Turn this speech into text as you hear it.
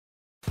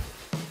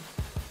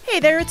Hey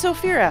there, it's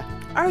Ophira.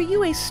 Are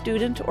you a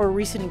student or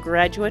recent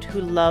graduate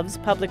who loves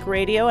public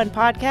radio and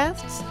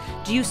podcasts?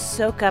 Do you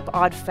soak up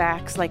odd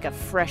facts like a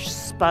fresh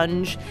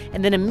sponge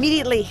and then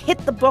immediately hit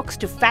the books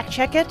to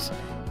fact-check it?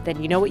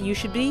 Then you know what you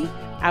should be?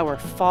 Our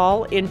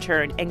fall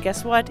intern. And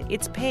guess what?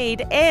 It's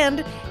paid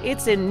and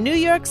it's in New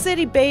York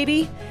City,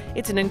 baby.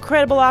 It's an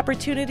incredible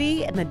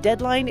opportunity and the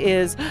deadline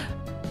is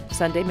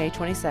Sunday, May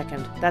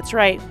 22nd. That's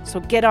right.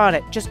 So get on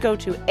it. Just go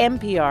to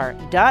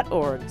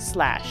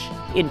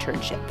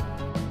npr.org/internship.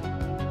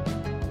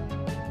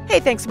 Hey,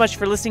 thanks so much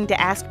for listening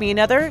to Ask Me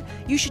Another.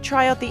 You should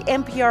try out the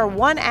NPR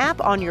One app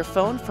on your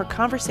phone for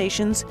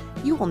conversations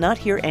you will not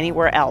hear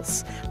anywhere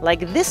else. Like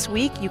this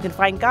week, you can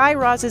find Guy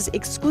Raz's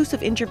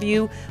exclusive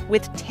interview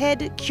with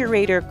TED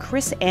curator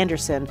Chris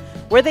Anderson,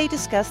 where they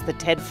discuss the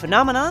TED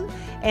phenomenon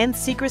and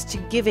secrets to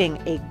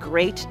giving a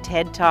great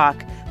TED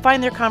Talk.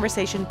 Find their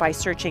conversation by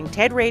searching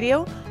TED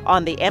Radio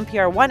on the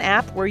NPR One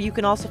app, where you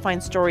can also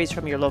find stories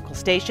from your local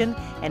station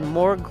and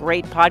more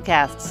great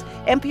podcasts.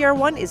 NPR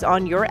One is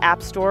on your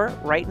app store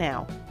right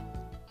now.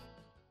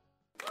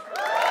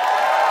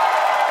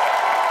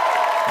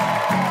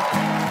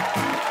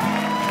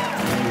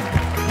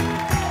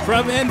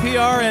 From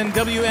NPR and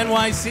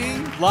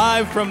WNYC,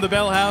 live from the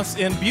Bell House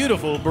in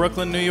beautiful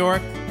Brooklyn, New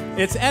York,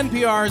 it's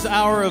NPR's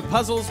hour of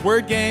puzzles,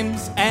 word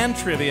games, and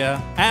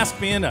trivia.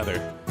 Ask Me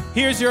Another.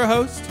 Here's your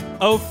host,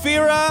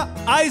 Ophira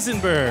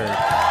Eisenberg.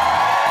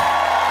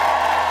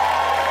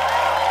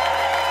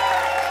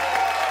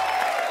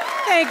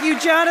 Thank you,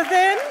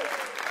 Jonathan.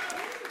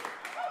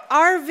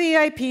 Our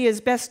VIP is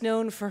best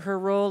known for her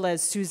role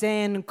as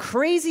Suzanne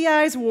Crazy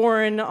Eyes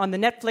Warren on the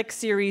Netflix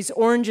series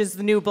Orange is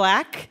the New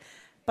Black.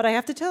 But I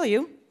have to tell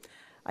you,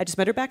 I just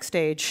met her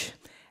backstage,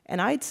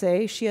 and I'd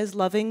say she has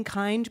loving,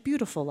 kind,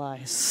 beautiful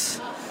eyes.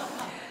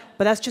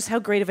 But that's just how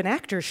great of an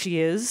actor she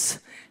is.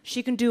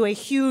 She can do a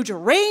huge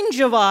range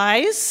of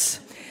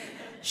eyes.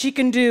 She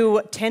can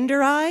do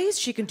tender eyes,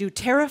 she can do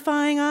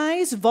terrifying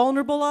eyes,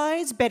 vulnerable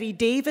eyes, Betty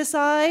Davis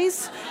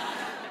eyes,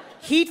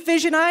 heat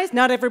vision eyes.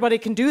 Not everybody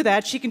can do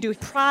that. She can do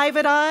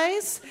private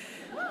eyes.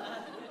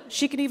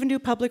 She can even do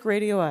public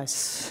radio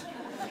eyes,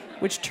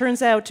 which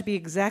turns out to be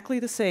exactly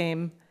the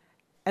same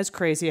as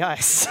crazy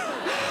eyes.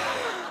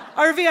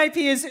 Our VIP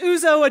is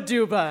Uzo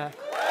Aduba.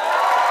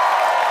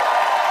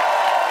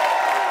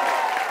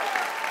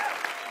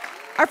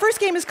 Our first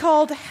game is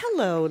called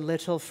Hello,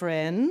 Little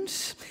Friend.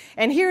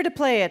 And here to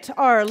play it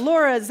are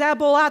Laura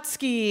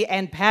Zabolotsky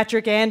and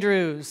Patrick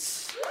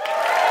Andrews.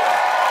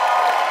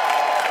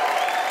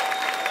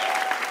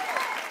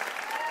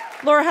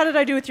 Laura, how did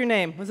I do with your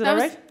name? Was it all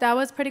right? That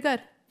was pretty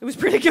good. It was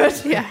pretty good?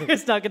 Yeah.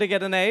 It's not going to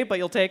get an A, but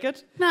you'll take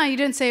it? No, you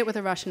didn't say it with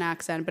a Russian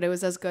accent, but it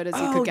was as good as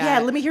you could get. Oh, yeah,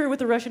 let me hear it with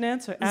the Russian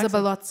accent.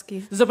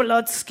 Zabolotsky.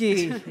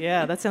 Zabolotsky.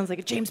 Yeah, that sounds like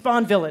a James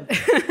Bond villain.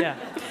 Yeah.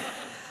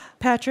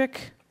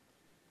 Patrick,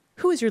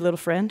 who is your little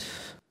friend?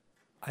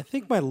 I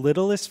think my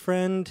littlest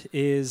friend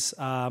is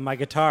my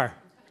guitar.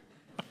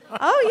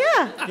 Oh,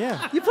 yeah.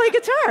 Yeah. You play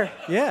guitar.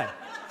 Yeah.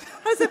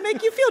 How does that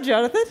make you feel,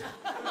 Jonathan?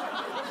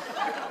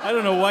 I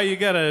don't know why you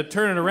gotta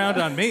turn it around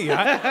on me.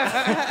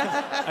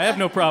 I have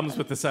no problems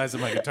with the size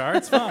of my guitar.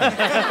 It's fine.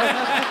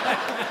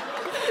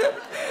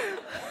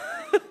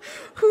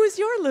 Who is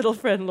your little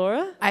friend,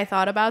 Laura? I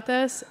thought about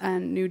this,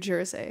 and New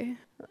Jersey.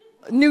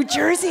 New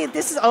Jersey.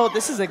 This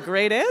is a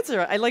great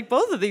answer. I like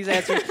both of these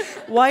answers.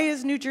 Why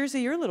is New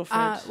Jersey your little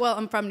friend? Well,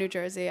 I'm from New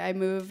Jersey. I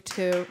moved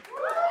to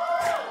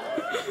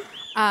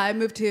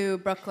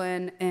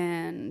Brooklyn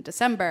in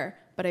December,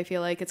 but I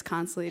feel like it's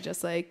constantly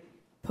just like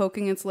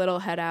poking its little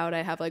head out.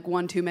 I have like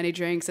one too many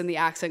drinks and the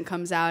accent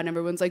comes out and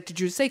everyone's like,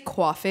 did you say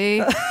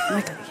coffee? I'm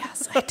like,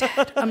 yes, I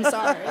did. I'm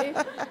sorry.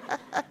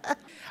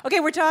 Okay,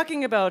 we're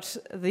talking about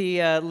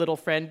the little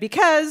friend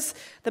because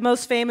the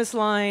most famous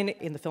line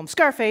in the film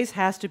Scarface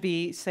has to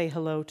be, say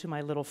hello to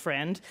my little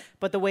friend.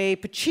 But the way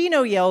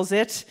Pacino yells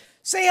it,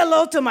 say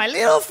hello to my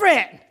little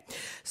friend.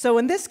 So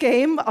in this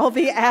game, I'll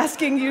be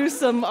asking you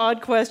some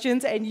odd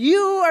questions, and you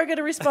are going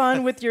to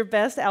respond with your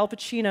best Al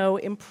Pacino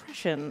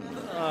impression.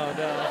 Oh,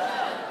 no.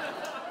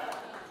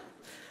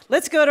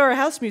 Let's go to our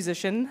house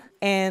musician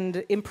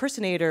and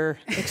impersonator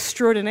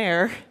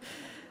extraordinaire,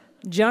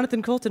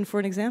 Jonathan Colton, for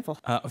an example.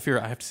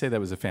 Ophira, I have to say that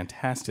was a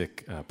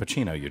fantastic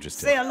Pacino you just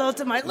did. Say hello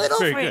to my little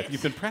friend. Very good.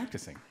 You've been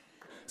practicing.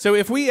 So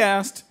if we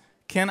asked,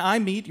 can I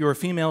meet your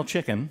female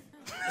chicken?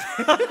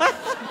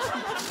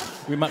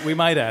 we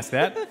might ask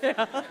that.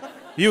 Yeah.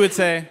 You would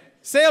say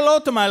hello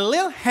to my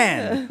little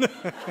hen.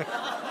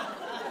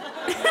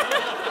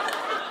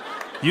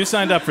 You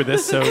signed up for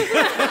this, so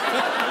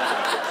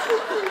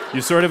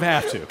you sort of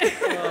have to.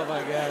 Oh,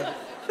 my God.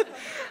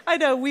 I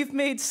know, we've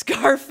made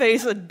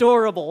Scarface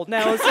adorable.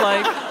 Now it's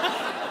like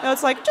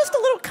just a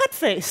little cut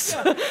face.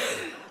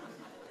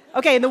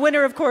 Okay, and the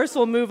winner, of course,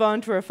 will move on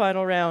to our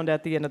final round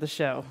at the end of the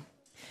show.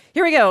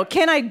 Here we go.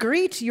 Can I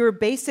greet your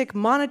basic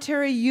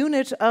monetary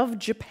unit of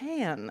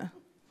Japan?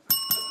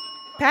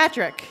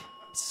 Patrick.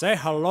 Say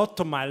hello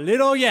to my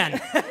little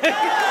yen.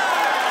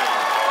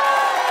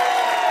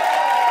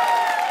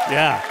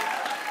 Yeah.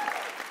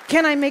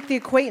 Can I make the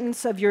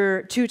acquaintance of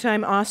your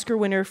 2-time Oscar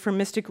winner for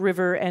Mystic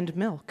River and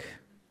Milk?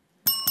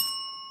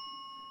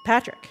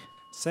 Patrick.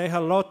 Say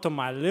hello to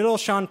my little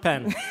Sean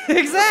Penn.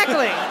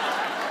 Exactly.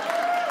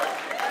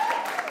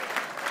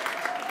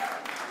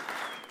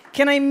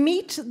 Can I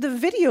meet the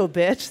video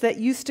bit that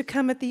used to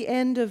come at the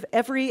end of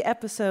every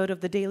episode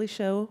of The Daily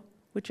Show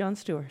with Jon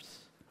Stewart?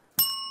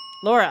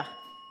 Laura.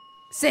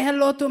 Say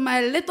hello to my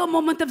little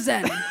moment of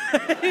zen.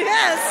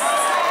 Yes!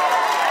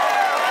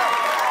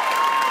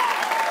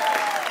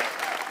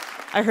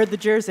 I heard the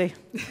Jersey.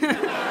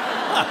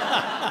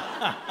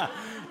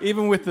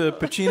 Even with the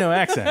Pacino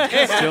accent.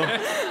 Still,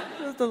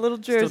 The little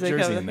Jersey.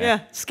 Jersey in there.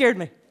 Yeah, scared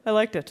me. I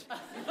liked it.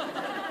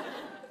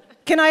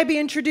 Can I be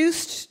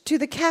introduced to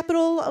the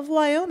capital of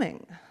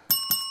Wyoming?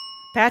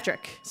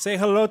 Patrick. Say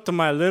hello to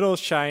my little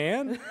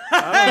Cheyenne.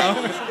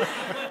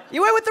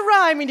 You went with the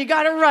rhyme and you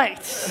got it right.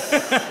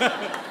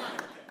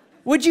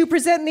 Would you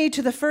present me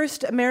to the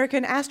first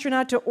American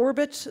astronaut to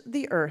orbit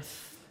the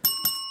Earth?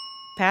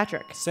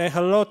 Patrick. Say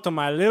hello to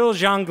my little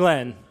Jean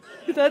Glenn.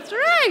 That's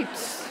right.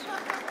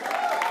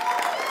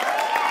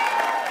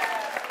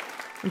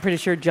 I'm pretty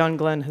sure John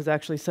Glenn has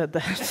actually said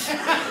that.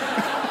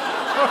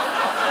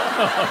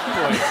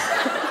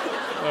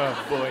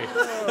 oh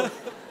boy.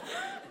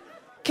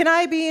 Can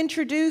I be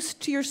introduced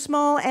to your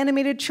small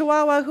animated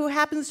chihuahua who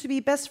happens to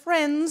be best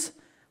friends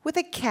with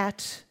a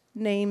cat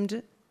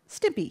named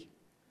Stimpy?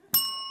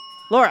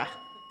 Laura.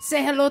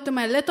 Say hello to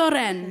my little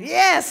wren.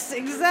 Yes,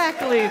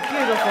 exactly.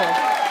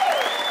 Beautiful.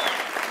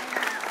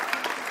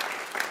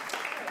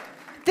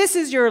 This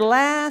is your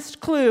last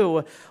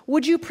clue.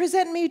 Would you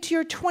present me to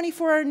your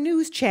 24-hour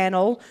news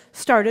channel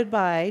started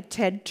by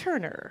Ted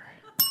Turner?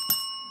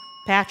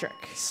 Patrick.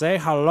 Say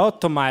hello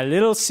to my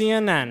little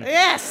CNN.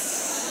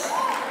 Yes!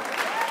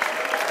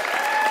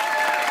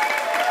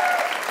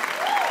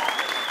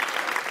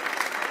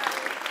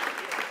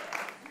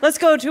 Let's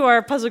go to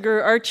our puzzle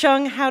guru, Art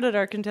Chung. How did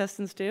our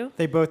contestants do?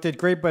 They both did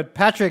great, but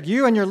Patrick,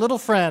 you and your little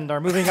friend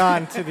are moving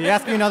on to the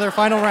Ask Me Another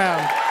final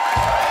round.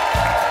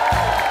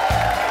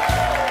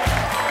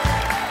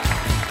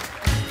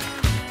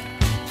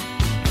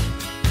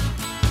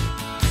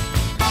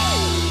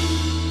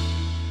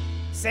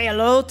 Say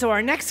hello to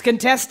our next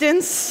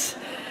contestants,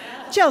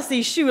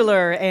 Chelsea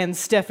Schuler and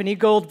Stephanie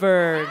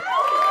Goldberg.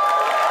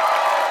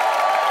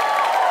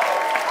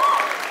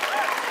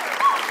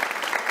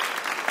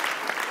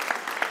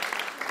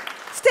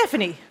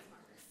 Stephanie,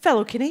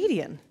 fellow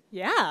Canadian.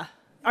 Yeah.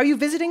 Are you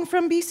visiting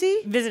from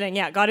BC? Visiting,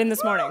 yeah. Got in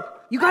this morning.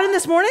 You got in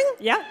this morning?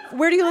 Yeah.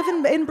 Where do you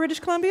live in British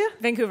Columbia?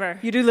 Vancouver.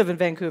 You do live in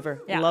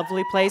Vancouver. Yeah.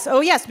 Lovely place.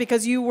 Oh, yes,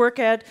 because you work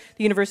at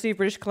the University of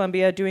British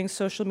Columbia doing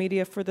social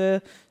media for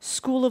the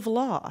School of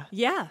Law.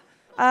 Yeah.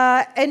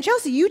 And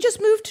Chelsea, you just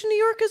moved to New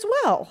York as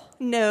well.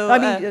 No.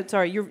 I mean,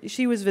 sorry,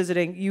 she was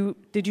visiting.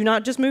 Did you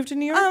not just move to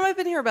New York? I've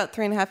been here about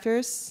 3.5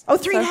 years. Oh,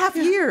 3.5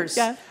 years.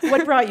 Yeah.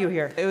 What brought you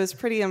here? It was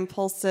pretty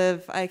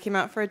impulsive. I came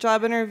out for a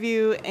job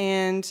interview,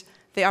 and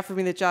they offered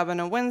me the job on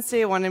a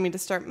Wednesday, wanted me to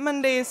start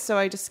Monday, so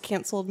I just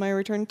canceled my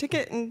return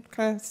ticket and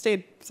kind of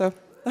stayed. So.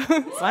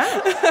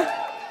 Wow.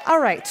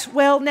 All right.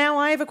 Well, now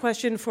I have a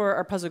question for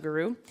our puzzle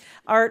guru.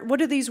 Art, what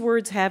do these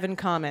words have in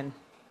common?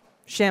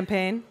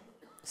 Champagne,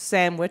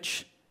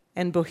 sandwich,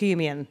 and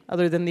bohemian,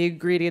 other than the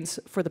ingredients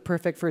for the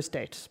perfect first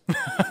date?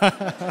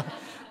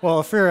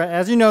 Well, Fira,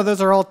 as you know,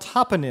 those are all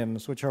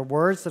toponyms, which are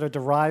words that are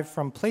derived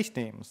from place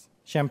names.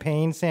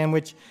 Champagne,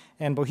 Sandwich,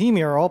 and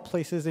Bohemia are all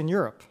places in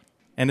Europe.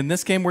 And in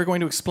this game, we're going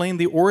to explain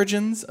the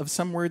origins of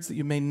some words that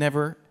you may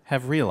never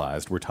have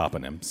realized were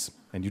toponyms.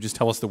 And you just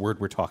tell us the word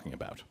we're talking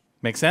about.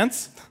 Make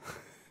sense?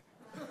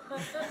 Sure.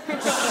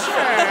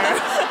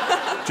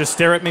 Just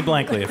stare at me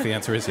blankly if the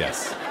answer is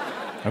yes.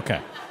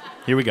 Okay,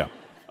 here we go.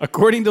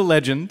 According to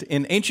legend,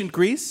 in ancient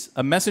Greece,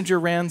 a messenger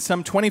ran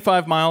some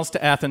 25 miles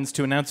to Athens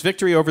to announce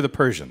victory over the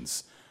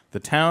Persians.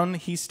 The town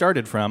he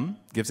started from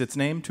gives its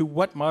name to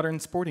what modern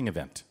sporting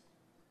event?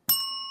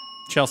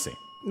 Chelsea.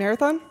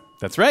 Marathon?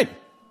 That's right.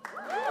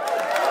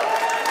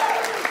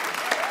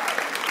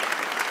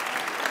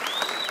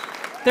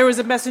 There was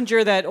a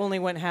messenger that only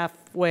went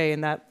halfway,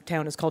 and that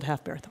town is called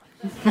Half Marathon.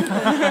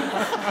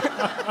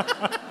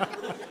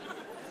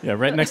 Yeah,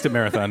 right next to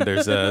Marathon,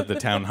 there's the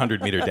town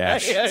 100-meter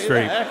dash. It's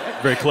very,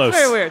 very close.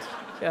 Very weird.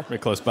 Yeah. Very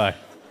close by.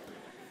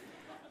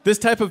 This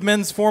type of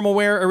men's formal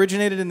wear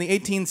originated in the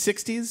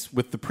 1860s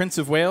with the Prince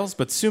of Wales,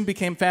 but soon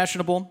became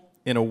fashionable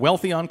in a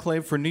wealthy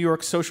enclave for New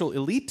York's social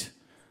elite,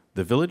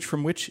 the village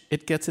from which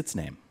it gets its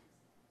name.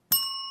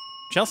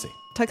 Chelsea.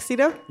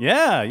 Tuxedo?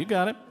 Yeah, you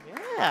got it.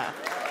 Yeah.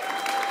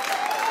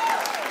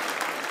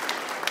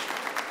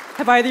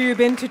 Have either of you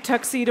been to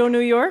Tuxedo, New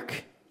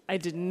York? I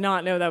did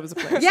not know that was a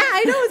place. Yeah,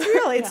 I know it's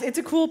real. It's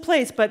a cool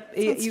place, but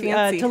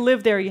fancy. to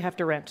live there, you have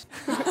to rent.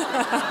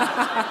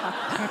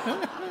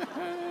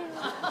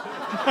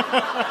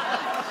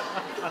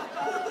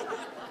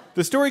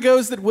 The story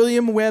goes that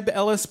William Webb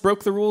Ellis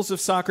broke the rules of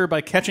soccer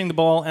by catching the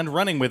ball and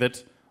running with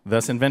it,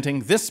 thus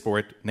inventing this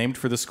sport named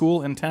for the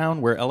school and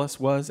town where Ellis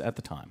was at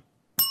the time.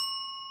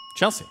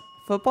 Chelsea.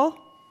 Football?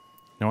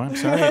 No, I'm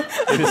sorry.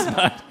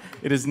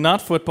 It is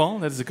not football.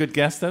 That is a good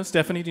guess, though.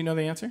 Stephanie, do you know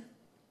the answer?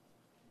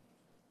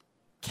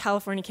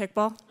 California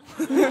kickball.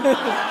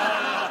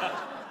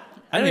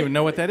 I don't even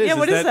know what that is. Yeah,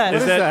 what is that?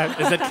 Is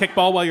that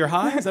kickball while you're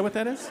high? Is that what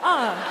that is?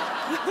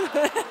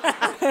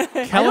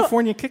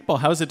 California kickball.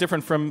 How is it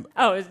different from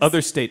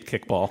other state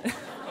kickball?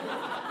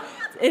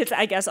 It's,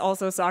 I guess,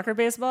 also soccer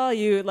baseball.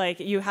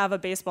 You have a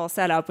baseball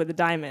set up with a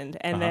diamond,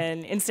 and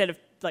then instead of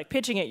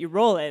pitching it, you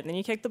roll it, and then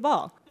you kick the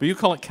ball. But you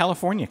call it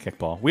California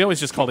kickball. We always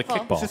just called it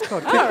kickball. It's just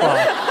called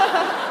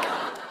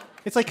kickball.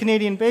 It's like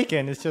Canadian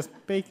bacon. It's just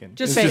bacon.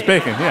 It's just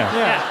bacon, yeah.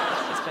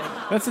 Yeah. Just bacon.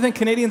 That's the thing.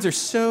 Canadians are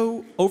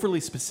so overly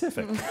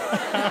specific.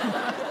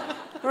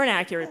 We're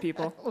inaccurate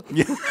people.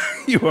 Yeah,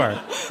 you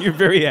are. You're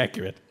very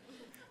accurate.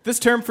 This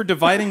term for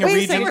dividing a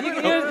Wait region. a second.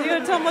 You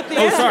gotta tell them what the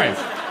answer sorry. is.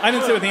 I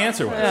didn't say what the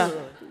answer was. Yeah.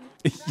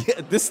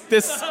 Yeah,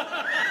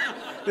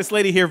 this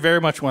lady here very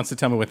much wants to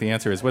tell me what the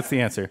answer is. What's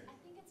the answer?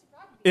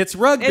 It's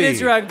rugby. It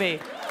is rugby.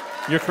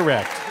 You're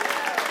correct.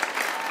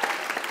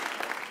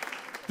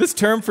 This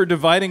term for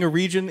dividing a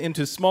region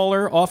into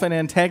smaller, often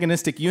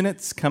antagonistic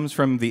units comes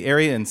from the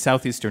area in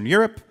southeastern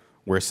Europe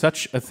where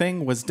such a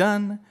thing was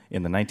done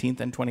in the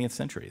 19th and 20th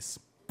centuries.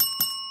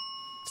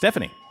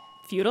 Stephanie.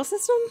 Feudal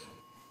system?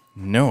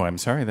 No, I'm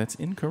sorry, that's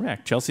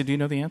incorrect. Chelsea, do you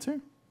know the answer?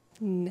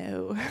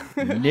 No.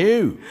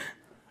 No.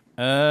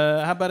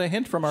 How about a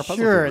hint from our puzzle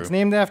Sure, guru? it's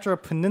named after a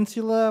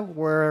peninsula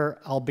where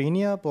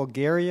Albania,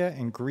 Bulgaria,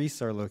 and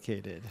Greece are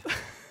located.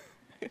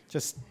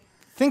 Just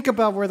think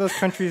about where those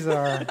countries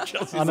are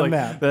Chelsea's on a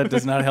map. That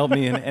does not help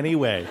me in any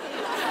way.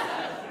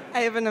 I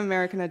have an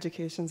American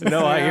education.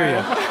 No, I hear you.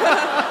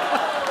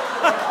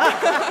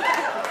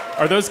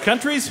 Are those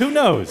countries? Who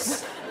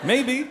knows?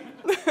 Maybe.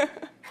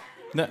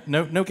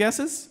 No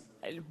guesses?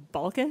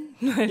 Balkan?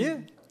 Yeah.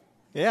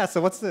 Yeah,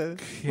 so what's the...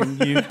 Can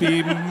you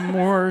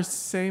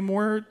say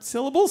more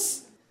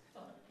syllables?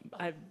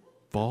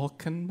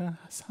 Balkan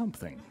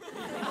something.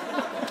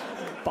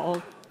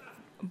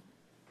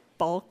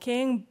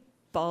 Balking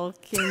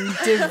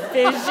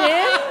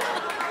division?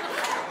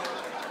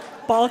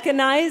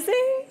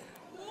 Balkanizing?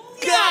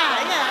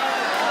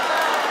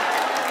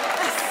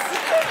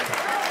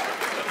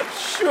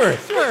 Sure.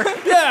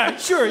 Yeah,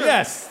 sure,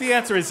 yes. The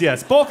answer is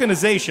yes.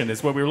 Balkanization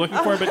is what we were looking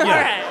for, but yeah. All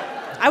right.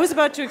 I was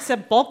about to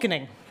accept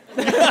balkaning.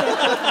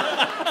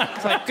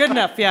 It's like, good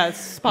enough. Yeah,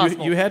 it's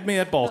possible. You had me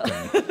at Balkan.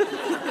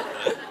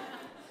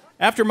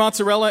 After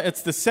mozzarella,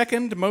 it's the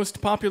second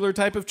most popular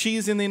type of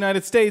cheese in the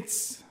United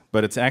States,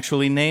 but it's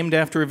actually named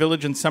after a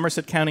village in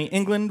Somerset County,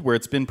 England, where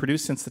it's been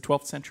produced since the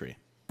 12th century.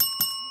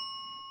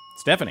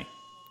 Stephanie.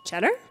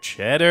 Cheddar?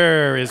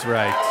 Cheddar is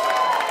right.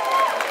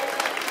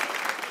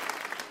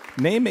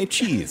 Name a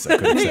cheese, I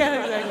couldn't say.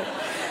 Yeah, exactly.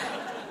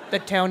 The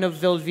town of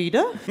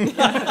Velveeta?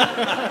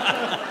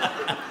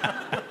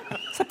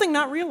 Something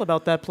not real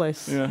about that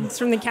place. Yeah. It's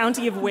from the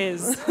county of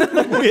Wiz.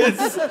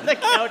 The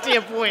county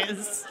of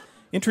Wiz.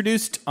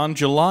 Introduced on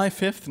July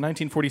 5th,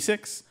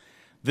 1946,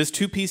 this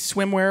two-piece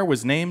swimwear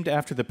was named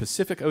after the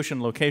Pacific Ocean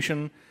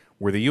location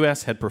where the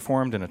U.S. had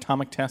performed an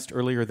atomic test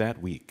earlier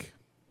that week.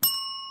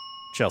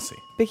 Chelsea.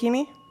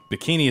 Bikini?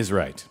 Bikini is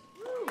right.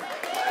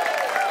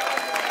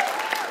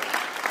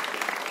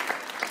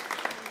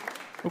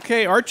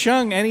 Okay, Art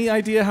Chung, any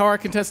idea how our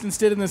contestants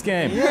did in this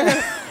game?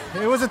 Yeah.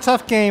 It was a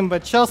tough game,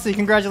 but Chelsea,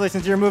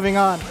 congratulations, you're moving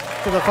on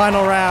to the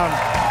final round.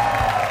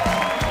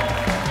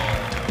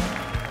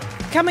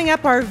 Coming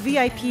up, our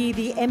VIP,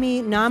 the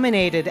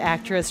Emmy-nominated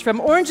actress from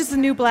Orange is the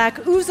New Black,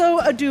 Uzo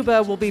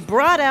Aduba, will be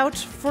brought out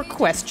for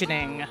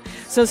questioning.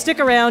 So stick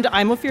around.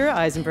 I'm Ophira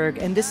Eisenberg,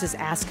 and this is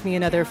Ask Me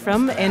Another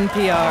from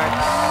NPR.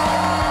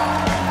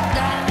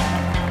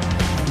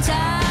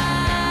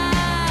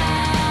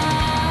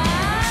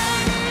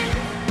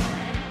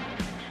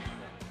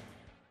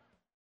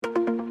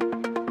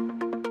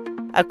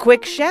 A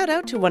quick shout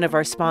out to one of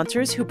our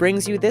sponsors who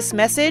brings you this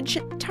message,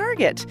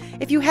 Target.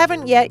 If you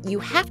haven't yet, you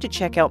have to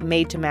check out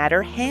Made to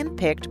Matter,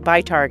 handpicked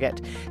by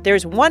Target.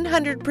 There's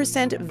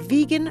 100%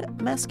 vegan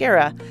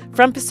mascara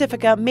from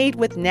Pacifica made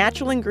with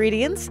natural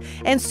ingredients,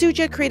 and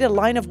Suja created a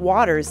line of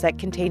waters that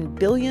contain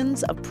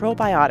billions of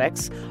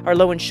probiotics, are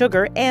low in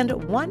sugar, and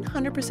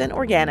 100%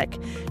 organic.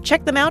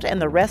 Check them out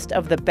and the rest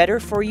of the better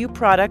for you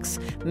products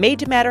Made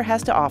to Matter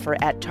has to offer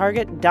at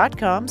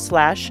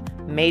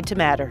target.com/made to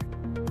matter.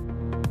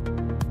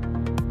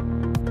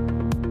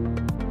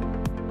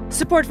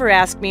 Support for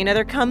Ask Me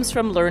Another comes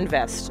from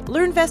LearnVest.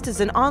 LearnVest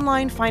is an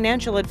online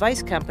financial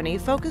advice company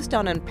focused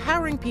on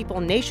empowering people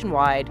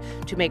nationwide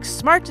to make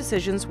smart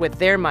decisions with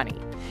their money.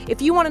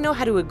 If you want to know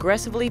how to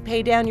aggressively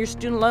pay down your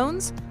student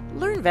loans,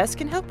 LearnVest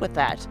can help with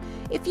that.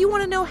 If you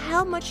want to know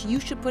how much you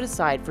should put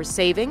aside for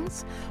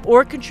savings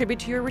or contribute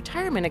to your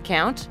retirement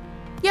account,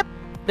 yep,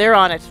 they're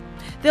on it.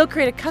 They'll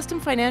create a custom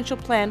financial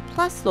plan,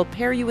 plus they'll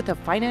pair you with a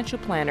financial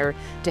planner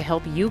to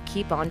help you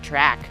keep on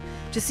track.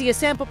 To see a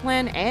sample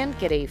plan and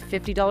get a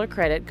 $50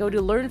 credit, go to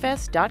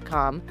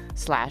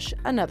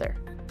learnvest.com/another.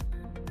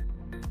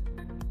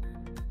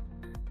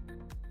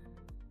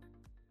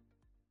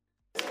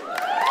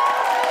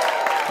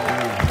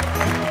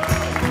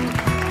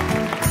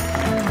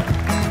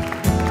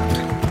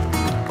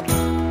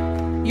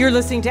 You're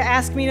listening to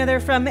Ask Me Another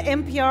from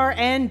NPR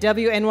and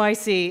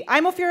WNYC.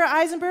 I'm Ophira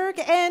Eisenberg,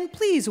 and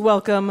please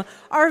welcome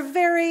our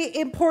very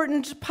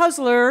important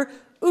puzzler,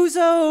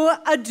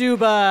 Uzo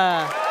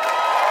Aduba.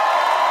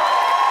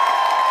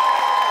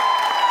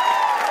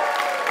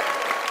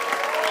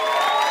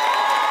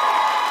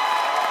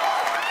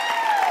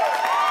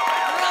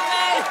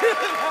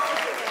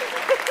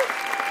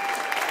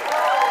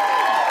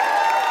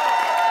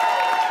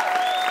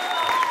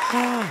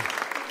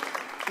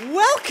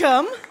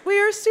 Welcome. We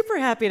are super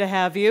happy to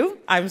have you.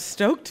 I'm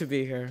stoked to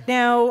be here.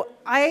 Now,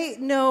 I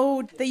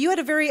know that you had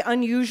a very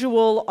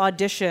unusual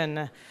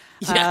audition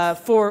Yes.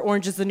 for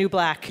Orange is the New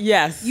Black.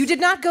 Yes. You did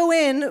not go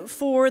in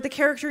for the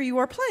character you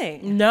are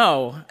playing.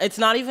 No, it's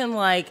not even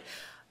like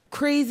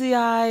Crazy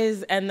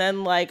Eyes, and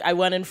then like I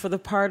went in for the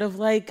part of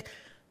like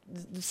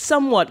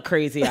somewhat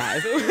Crazy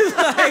Eyes. It was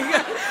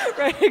like,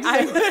 Right,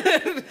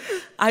 exactly.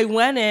 I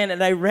went in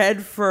and I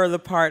read for the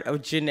part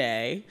of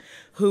Janae,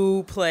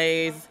 who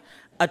plays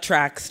a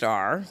track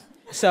star.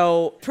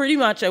 So pretty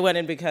much I went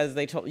in because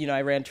they told,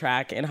 I ran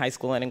track in high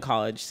school and in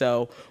college,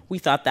 so we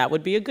thought that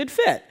would be a good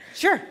fit.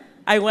 Sure.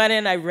 I went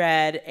in, I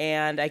read,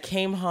 and I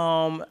came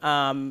home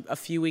a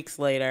few weeks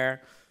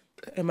later,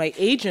 and my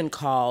agent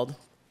called,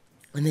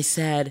 and they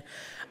said,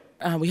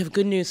 we have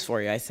good news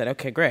for you. I said,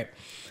 okay, great.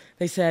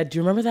 They said, do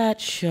you remember that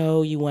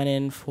show you went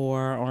in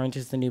for, Orange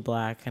is the New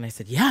Black? And I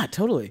said, yeah,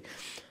 totally.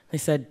 They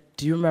said,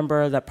 do you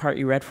remember that part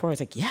you read for? I was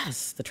like,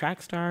 yes, the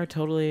track star,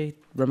 totally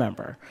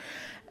remember.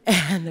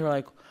 And they were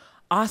like,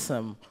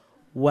 awesome.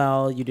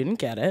 Well, you didn't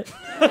get it.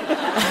 And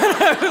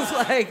I was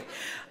like,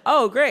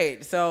 oh,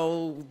 great.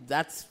 So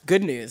that's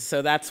good news.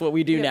 So that's what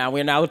we do now.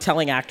 We're now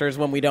telling actors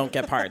when we don't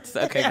get parts.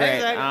 Okay, great.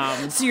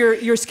 Exactly. So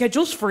your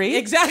schedule's free?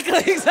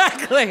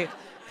 Exactly.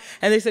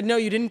 And they said, no,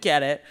 you didn't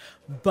get it,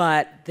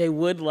 but they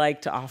would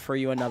like to offer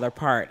you another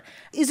part.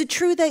 Is it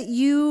true that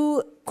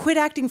you quit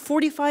acting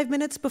 45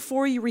 minutes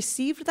before you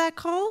received that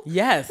call?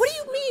 Yes. What do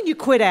you mean you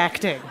quit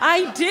acting?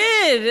 I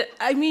did.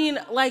 I mean,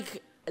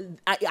 like,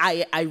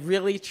 I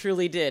really,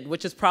 truly did,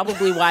 which is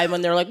probably why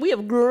when they're like, we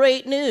have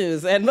great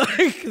news, and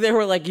like they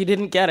were like, you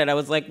didn't get it. I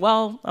was like,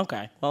 well,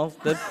 okay, well,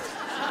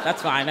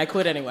 that's fine. I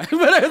quit anyway.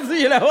 But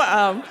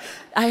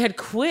I had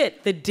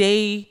quit the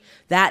day,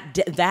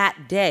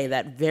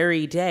 that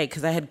very day,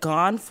 because I had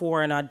gone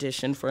for an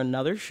audition for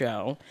another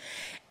show,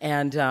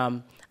 and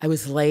I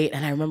was late,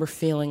 and I remember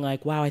feeling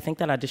like, wow, I think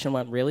that audition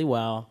went really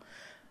well,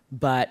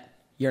 but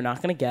you're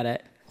not going to get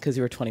it because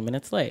you were 20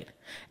 minutes late.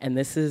 And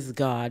this is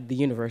God, the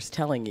universe,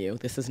 telling you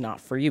this is not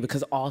for you.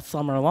 Because all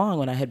summer long,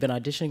 when I had been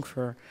auditioning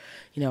for,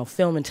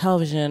 film and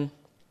television,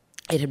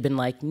 it had been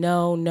like,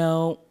 no,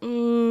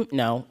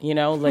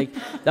 like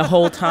the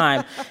whole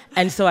time.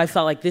 And so I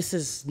felt like this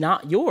is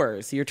not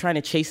yours. You're trying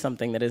to chase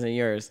something that isn't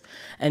yours.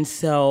 And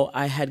so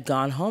I had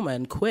gone home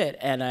and quit,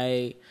 and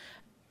I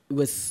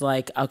was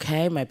like,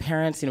 okay, my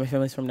parents, my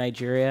family's from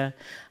Nigeria.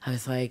 I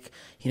was like,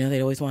 they'd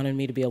always wanted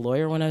me to be a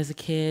lawyer when I was a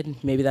kid.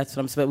 Maybe that's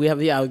what I'm supposed to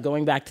be.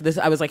 Going back to this,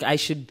 I was like, I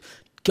should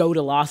go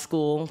to law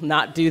school,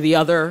 not do the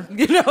other,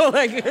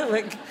 like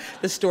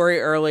the story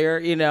earlier,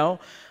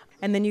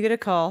 And then you get a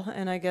call,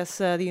 and I guess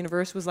the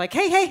universe was like,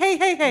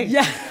 hey.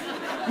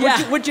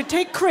 Yeah. Would you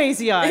take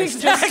Crazy Eyes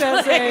Exactly. just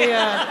as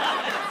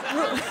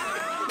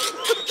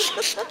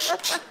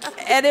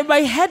a... And in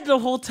my head the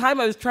whole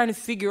time, I was trying to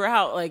figure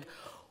out, like,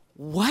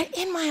 what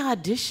in my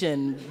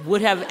audition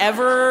would have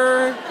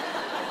ever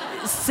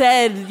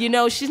said,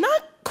 she's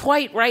not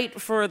quite right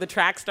for the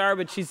track star,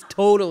 but she's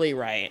totally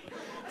right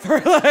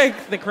for,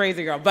 like, the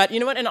crazy girl. But you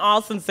know what? In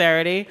all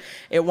sincerity,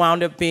 it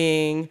wound up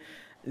being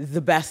the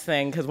best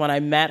thing, because when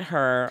I met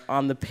her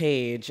on the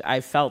page,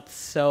 I felt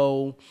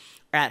so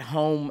at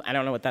home. I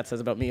don't know what that says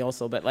about me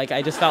also, but, like,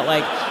 I just felt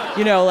like,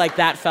 like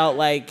that felt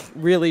like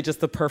really just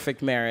the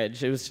perfect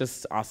marriage. It was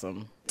just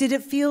awesome. Did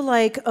it feel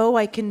like,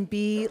 I can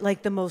be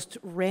like the most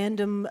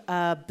random,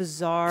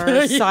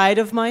 bizarre side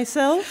of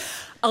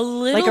myself? A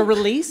little. Like a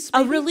release?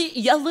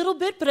 Maybe? A little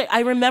bit, but I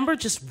remember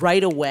just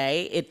right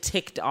away it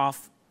ticked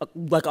off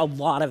like a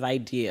lot of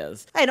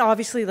ideas. And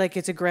obviously, like,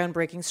 it's a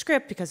groundbreaking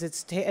script because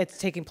it's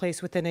taking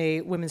place within a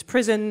women's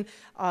prison.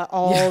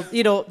 What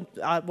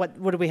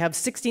do we have?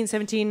 16,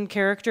 17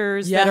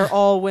 characters that are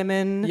all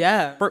women.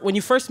 Yeah. When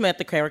you first met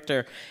the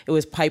character, it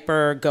was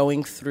Piper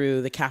going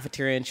through the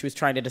cafeteria, and she was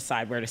trying to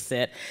decide where to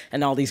sit,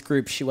 and all these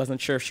groups, she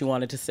wasn't sure if she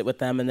wanted to sit with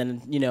them. And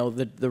then,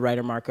 the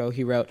writer Marco,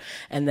 he wrote,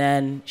 and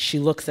then she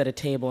looks at a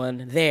table,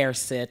 and there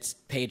sits,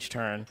 page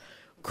turn,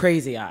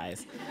 Crazy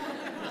Eyes.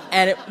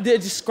 And it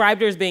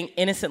described her as being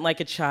innocent like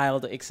a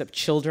child, except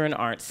children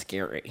aren't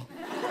scary. And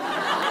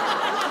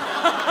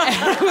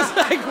it was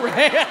like,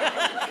 right?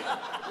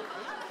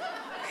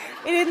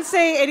 It didn't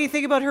say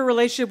anything about her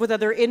relationship with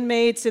other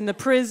inmates in the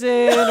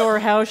prison or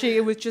how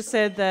it was just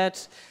said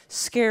that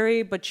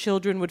scary, but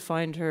children would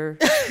find her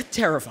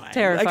terrifying.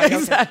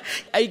 Terrifying. Like,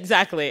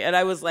 exactly. And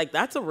I was like,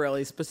 that's a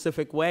really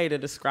specific way to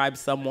describe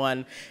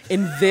someone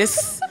in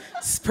this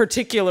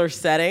particular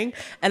setting.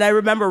 And I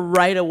remember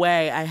right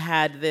away I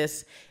had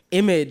this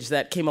image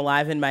that came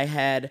alive in my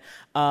head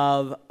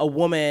of a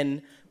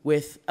woman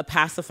with a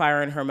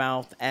pacifier in her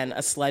mouth and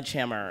a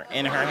sledgehammer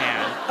in her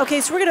hand. Okay,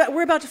 so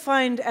we're about to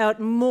find out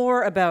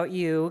more about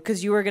you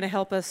because you are going to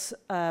help us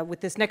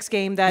with this next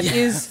game that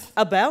is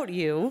about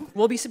you.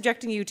 We'll be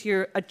subjecting you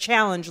to a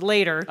challenge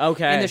later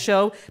in the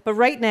show. But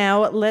right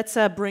now, let's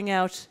bring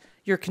out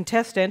your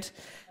contestant.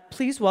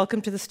 Please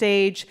welcome to the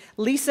stage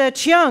Lisa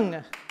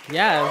Cheung.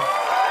 Yes.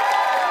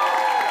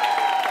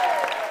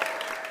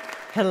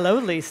 Hello,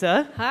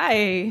 Lisa.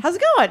 Hi. How's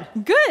it going?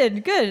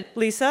 Good.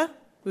 Lisa.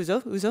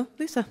 Uzo,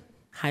 Lisa.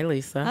 Hi,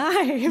 Lisa.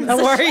 Hi.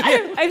 How are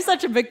you? I'm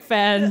such a big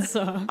fan,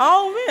 so.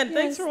 Oh, man,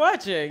 thanks for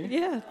watching.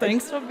 Yeah,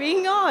 thanks for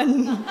being on.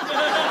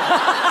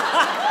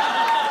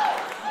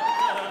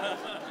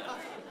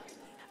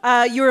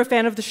 You're a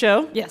fan of the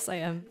show? Yes, I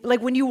am.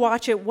 Like, when you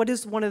watch it, what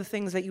is one of the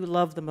things that you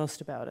love the most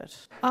about it?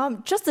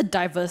 Just the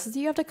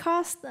diversity of the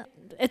cast.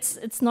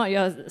 It's not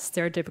your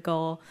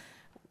stereotypical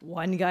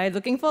one guy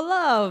looking for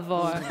love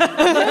or.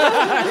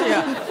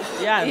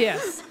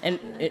 Yes. And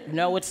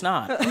no, it's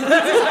not.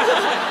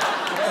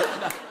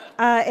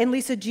 And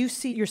Lisa, do you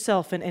see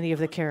yourself in any of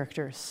the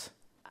characters?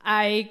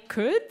 I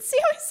could see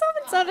myself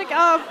in something.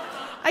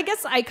 I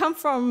guess I come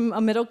from a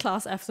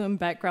middle-class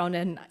affluent background,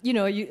 and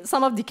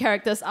some of the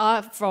characters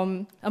are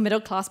from a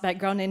middle-class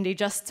background, and they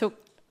just took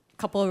a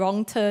couple of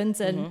wrong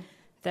turns, and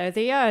there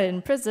they are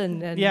in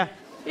prison. And,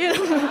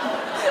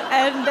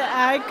 and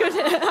I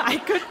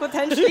could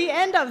potentially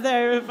end up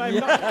there if I'm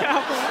not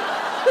careful.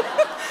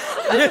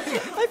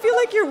 I feel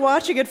like you're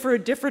watching it for a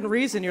different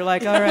reason. You're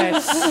like, all right,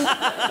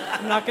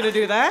 I'm not going to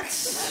do that.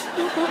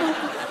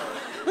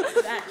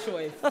 That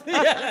choice.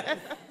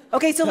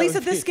 Okay, so Lisa,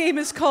 this game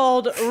is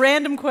called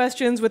Random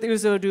Questions with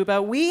Uzo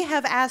Aduba. We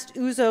have asked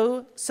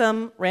Uzo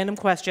some random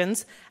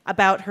questions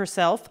about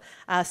herself,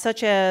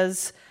 such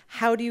as,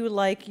 how do you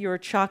like your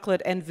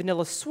chocolate and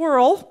vanilla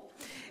swirl?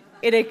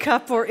 In a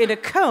cup or in a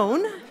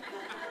cone?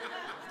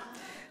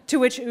 To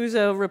which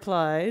Uzo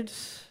replied,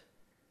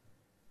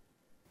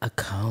 A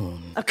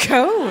cone. a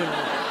cone.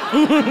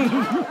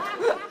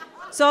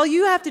 So all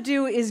you have to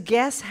do is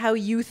guess how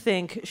you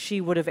think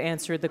she would have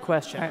answered the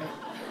question.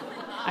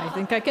 I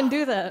think I can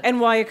do that. And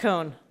why a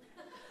cone?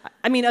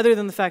 I mean, other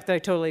than the fact that I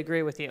totally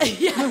agree with you.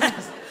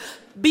 Yes.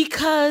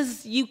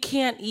 Because you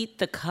can't eat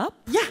the cup?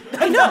 Yeah,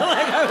 I know.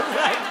 I was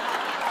like,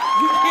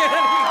 you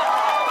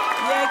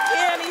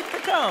can't eat the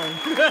cone.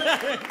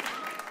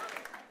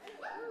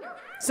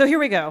 So here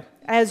we go.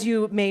 As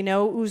you may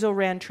know, Uzo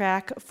ran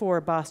track for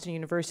Boston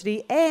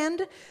University,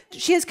 and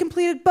she has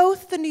completed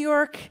both the New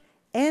York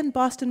and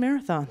Boston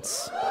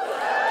marathons.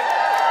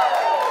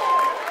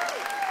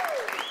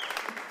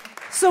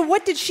 So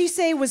what did she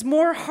say was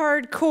more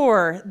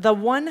hardcore, the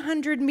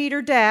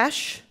 100-meter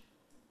dash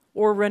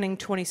or running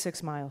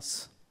 26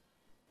 miles?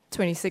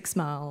 26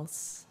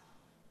 miles.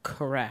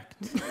 Correct.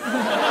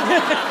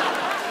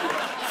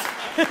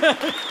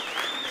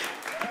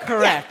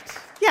 Correct.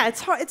 Yeah,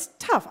 it's hard. It's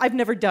tough. I've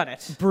never done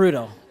it.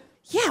 Brutal.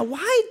 Yeah,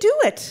 why do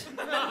it?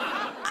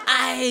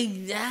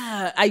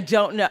 I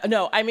don't know.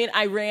 No, I mean,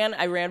 I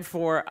ran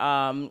for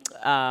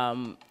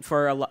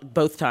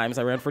both times.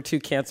 I ran for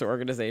 2 cancer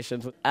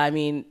organizations. I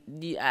mean,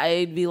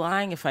 I'd be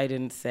lying if I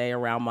didn't say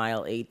around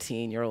mile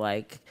 18, you're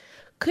like,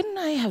 couldn't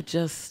I have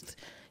just,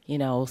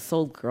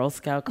 sold Girl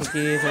Scout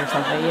cookies or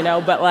something,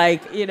 but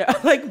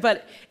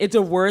but it's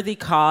a worthy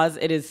cause.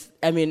 It is,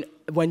 I mean,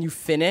 when you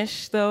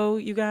finish though,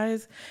 you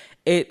guys,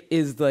 it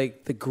is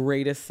like the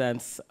greatest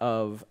sense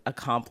of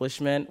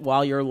accomplishment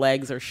while your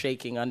legs are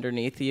shaking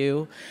underneath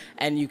you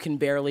and you can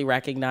barely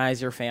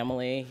recognize your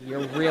family.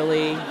 You're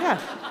really,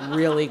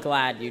 really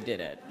glad you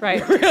did it.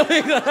 Right.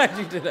 Really glad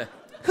you did it.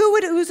 Who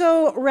would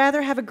Uzo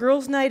rather have a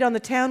girls' night on the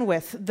town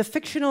with? The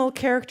fictional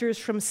characters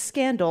from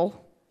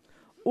Scandal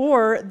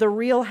or the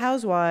Real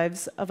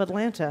Housewives of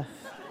Atlanta?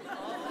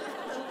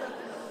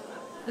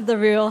 The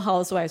Real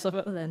Housewives of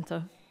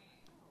Atlanta.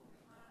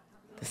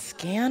 The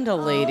Scandal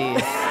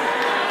ladies.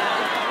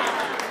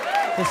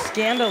 The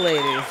Scandal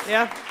ladies.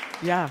 Yeah.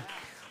 Yeah.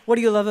 What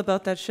do you love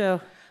about that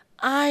show?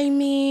 I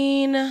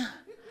mean,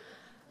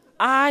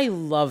 I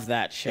love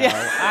that show. Yeah.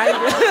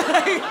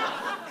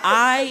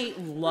 I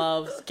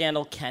love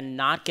Scandal,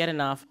 cannot get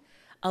enough.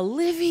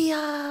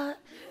 Olivia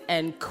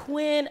and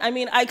Quinn, I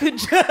mean, I could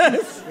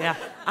just,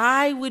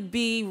 I would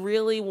be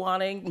really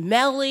wanting,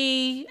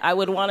 Melly, I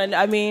would want to,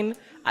 I mean.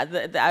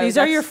 These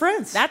are your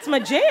friends. That's my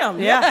jam.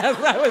 Yeah. Yes.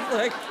 I was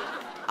like,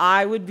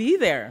 I would be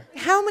there.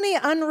 How many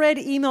unread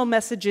email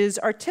messages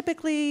are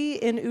typically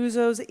in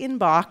Uzo's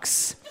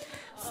inbox?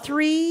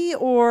 3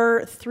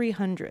 or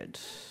 300?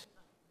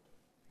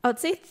 I would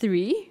say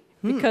 3,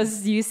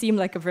 because you seem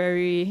like a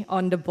very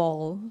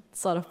on-the-ball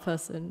sort of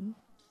person.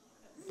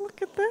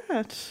 Look at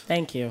that.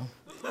 Thank you.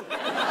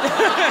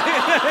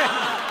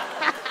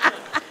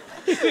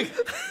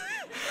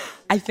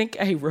 I think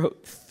I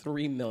wrote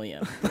 3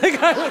 million.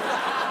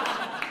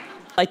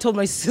 I told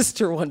my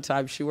sister one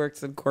time, she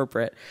works in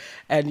corporate,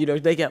 and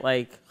they get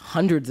like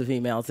hundreds of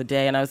emails a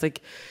day, and I was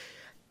like,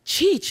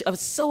 Cheech, I was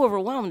so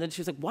overwhelmed. And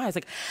she was like, why? I was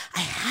like,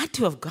 I had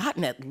to have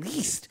gotten at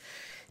least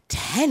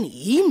 10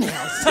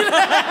 emails.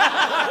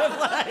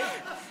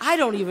 I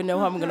don't even know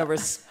how I'm going to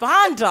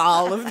respond to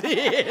all of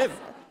these.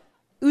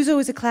 Uzo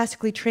is a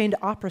classically trained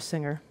opera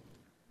singer.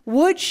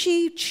 Would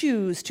she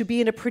choose to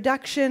be in a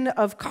production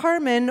of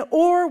Carmen,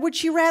 or would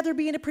she rather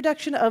be in a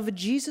production of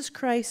Jesus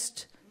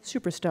Christ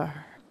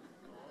Superstar?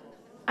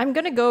 I'm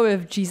gonna go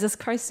with Jesus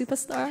Christ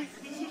Superstar.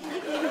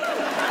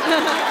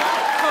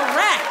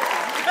 Correct.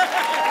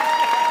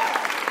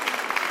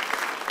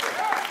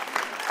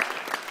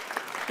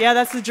 Yeah,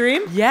 that's the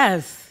dream?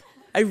 Yes.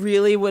 I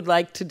really would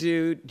like to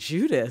do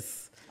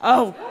Judas.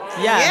 Oh,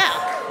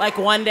 Yeah. Like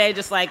one day,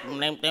 just like,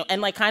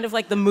 and like kind of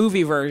like the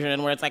movie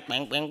version where it's like, you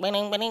know,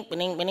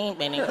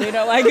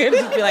 like it'd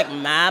just be like,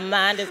 my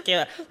mind is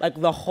killer. Like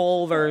the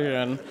whole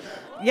version.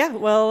 Yeah,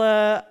 well,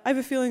 I have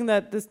a feeling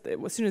that as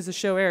soon as the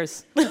show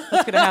airs, that's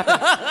going to happen.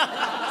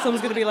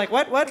 Someone's going to be like,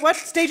 what?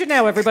 Stage it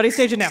now, everybody,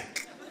 stage it now.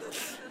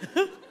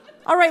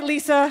 All right,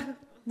 Lisa,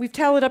 we've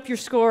tallied up your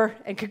score,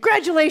 and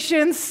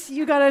congratulations,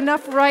 you got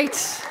enough right.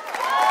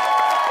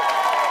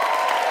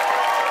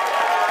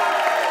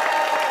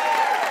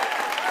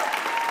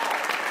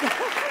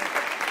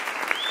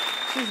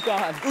 She's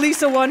gone.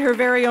 Lisa won her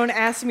very own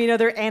Ask Me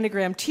Another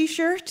anagram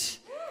t-shirt.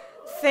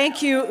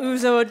 Thank you,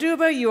 Uzo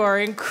Aduba. You are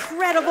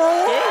incredible.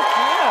 Thank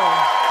you.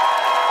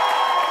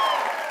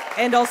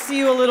 And I'll see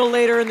you a little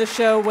later in the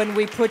show when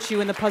we put you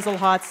in the puzzle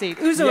hot seat.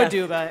 Uzo Yes.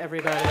 Aduba,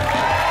 everybody.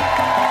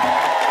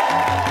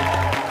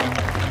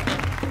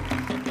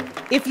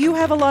 If you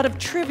have a lot of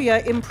trivia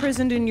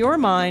imprisoned in your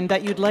mind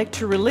that you'd like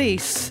to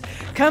release,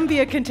 come be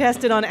a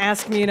contestant on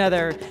Ask Me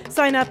Another.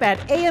 Sign up at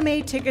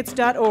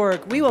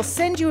amatickets.org. We will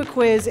send you a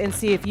quiz and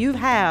see if you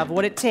have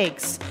what it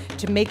takes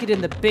to make it in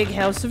the big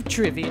house of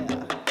trivia.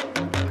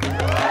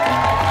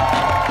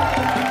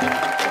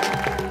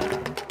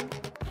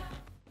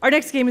 Our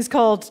next game is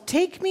called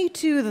Take Me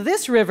to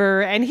This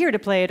River, and here to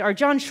play it are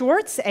John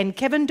Schwartz and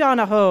Kevin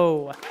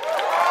Donahoe.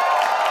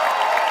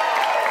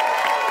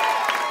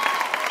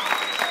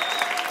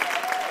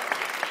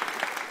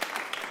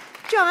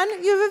 John,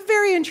 you have a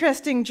very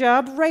interesting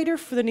job, writer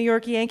for the New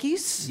York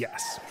Yankees.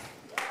 Yes.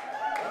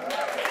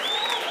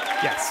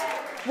 Yes.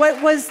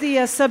 What was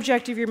the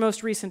subject of your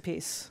most recent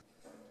piece?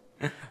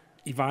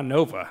 Ivan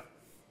Nova,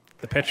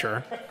 the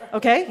pitcher,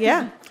 Okay,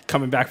 yeah,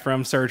 coming back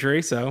from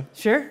surgery, so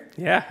sure.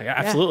 yeah, Yeah.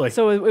 absolutely.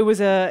 So it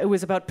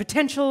was about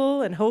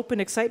potential and hope and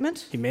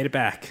excitement. He made it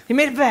back. He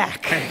made it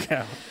back. There you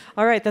go.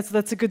 All right,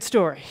 that's a good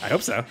story. I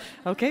hope so.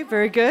 Okay,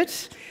 very good.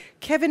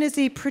 Kevin is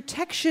a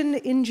protection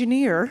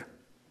engineer.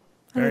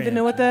 I don't Very even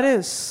know what that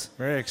is.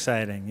 Very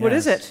exciting. What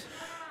is yes. it?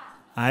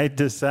 I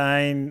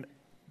design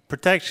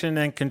protection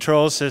and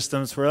control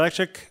systems for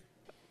electric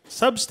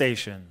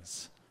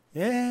substations.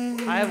 Yay!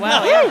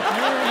 Wow,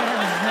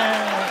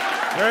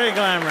 yeah. Very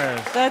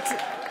glamorous.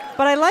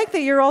 But I like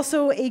that you're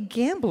also a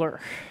gambler.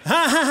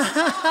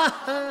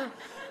 I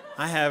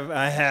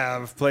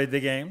have played the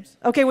games.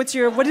 Okay,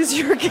 what is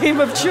your game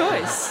of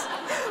choice?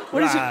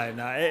 What is your,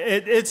 No,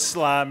 it's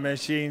slot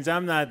machines.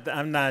 I'm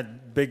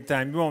not big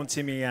time. You won't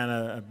see me on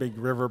a big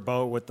river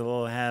boat with the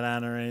little hat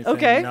on or anything.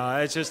 Okay. No,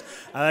 it's just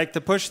I like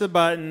to push the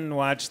button,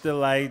 watch the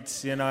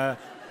lights. You know.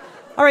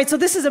 All right, so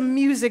this is a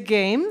music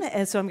game,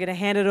 and so I'm going to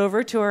hand it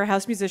over to our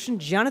house musician,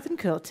 Jonathan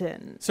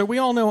Coulton. So we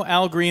all know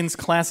Al Green's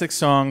classic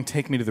song,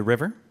 Take Me to the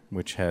River,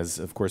 which has,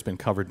 of course, been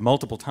covered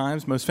multiple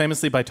times, most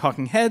famously by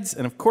Talking Heads,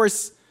 and, of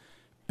course,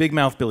 Big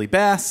Mouth Billy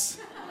Bass.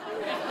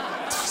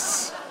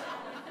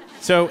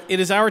 So it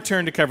is our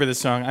turn to cover this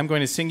song. I'm going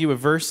to sing you a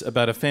verse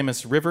about a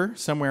famous river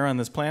somewhere on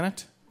this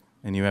planet,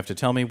 and you have to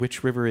tell me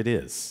which river it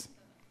is.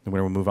 And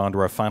we'll move on to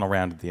our final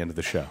round at the end of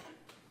the show.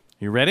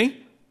 You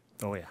ready?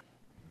 Oh yeah.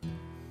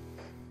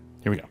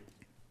 Here we go.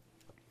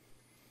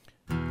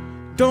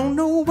 Don't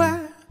know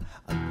why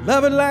I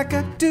love it like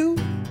I do.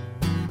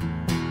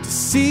 To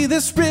see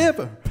this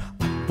river,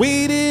 I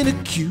wait in a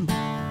queue.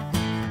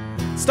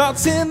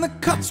 Starts in the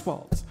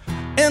Cotswolds,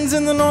 ends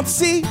in the North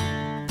Sea.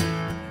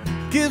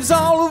 Gives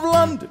all of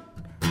London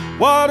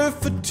water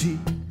for tea.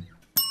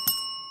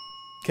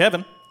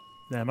 Kevin.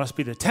 That must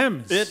be the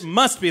Thames. It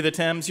must be the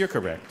Thames. You're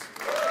correct.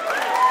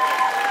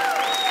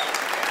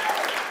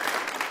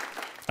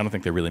 I don't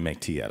think they really make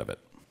tea out of it.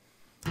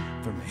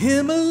 From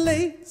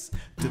Himalayas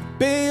to the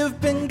Bay of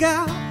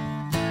Bengal,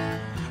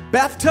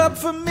 bathtub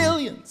for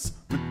millions,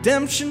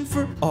 redemption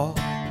for all.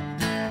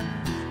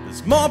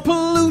 There's more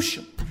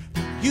pollution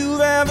than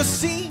you've ever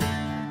seen,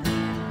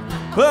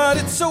 but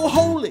it's so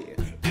holy, it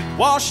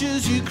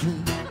washes you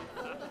clean.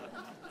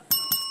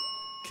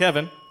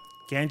 Kevin.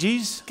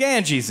 Ganges?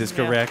 Ganges is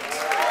correct.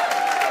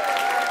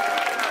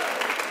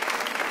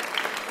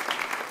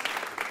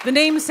 The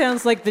name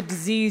sounds like the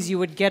disease you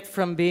would get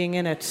from being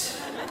in it.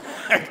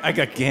 I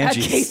got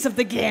Ganges. A case of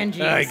the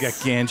Ganges. I got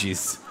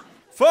Ganges.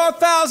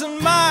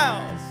 4,000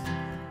 miles,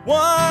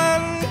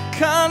 one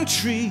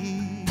country.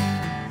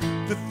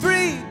 The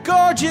three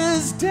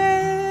gorges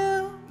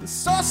down, the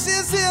source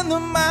is in the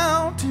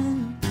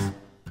mountains.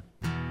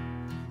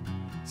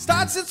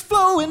 Starts its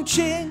flow in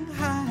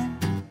Qinghai,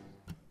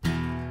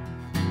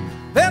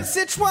 then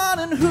Sichuan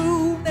and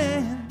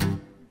Hunan.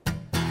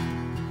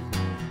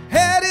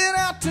 Heading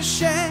to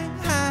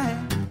Shanghai.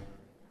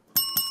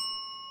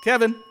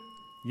 Kevin.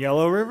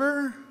 Yellow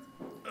River?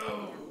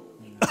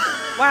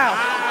 Wow.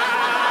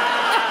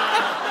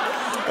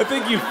 I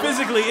think you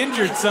physically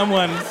injured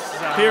someone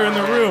here in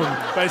the room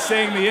by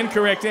saying the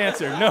incorrect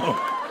answer. No.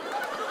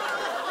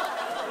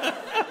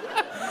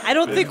 I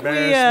don't think we.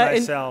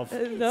 myself.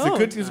 No.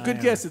 It's a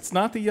good guess. It's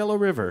not the Yellow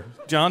River.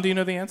 John, do you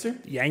know the answer?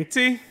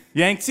 Yangtze?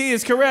 Yangtze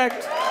is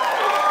correct.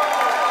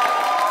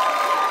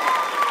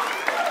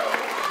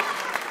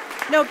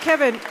 No,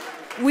 Kevin,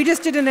 we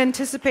just didn't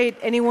anticipate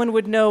anyone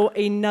would know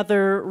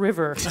another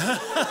river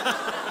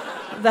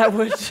that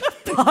would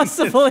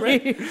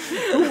possibly.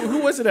 Who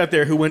was it out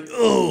there who went,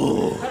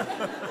 oh?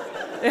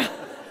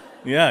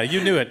 Yeah,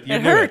 you knew it. You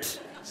It knew hurt.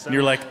 it. And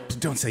you're like,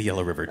 don't say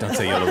Yellow River. Don't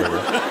say Yellow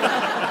River.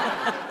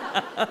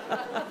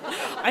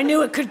 I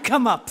knew it could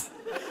come up.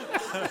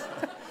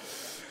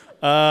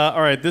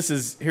 All right,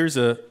 here's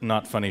a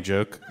not funny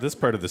joke. This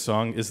part of the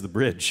song is the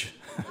bridge.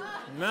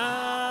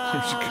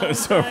 Which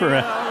goes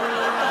over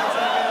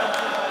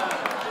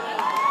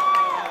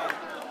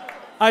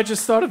I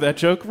just thought of that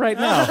joke right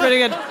now. Pretty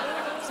good.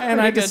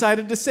 And I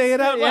decided to say it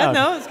out Yeah, loud.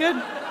 no, it's good.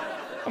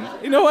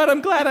 You know what?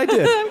 I'm glad I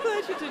did. I'm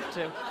glad you did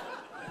too.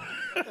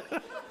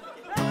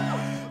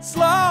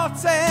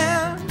 Sloths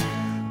and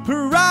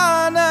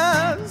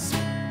piranhas,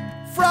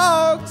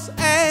 frogs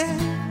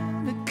and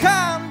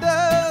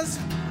anacondas,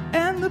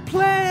 and the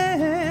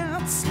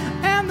plants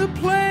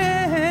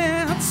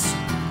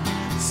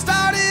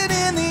started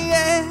in the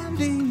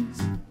Andes.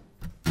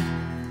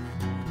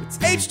 It's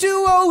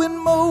H2O in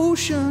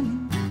motion,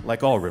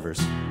 Like all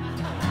rivers.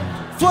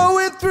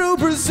 flowing through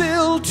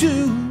Brazil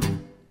to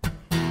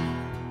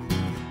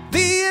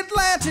the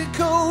Atlantic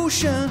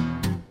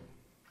Ocean.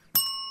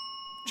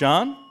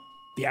 John?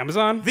 The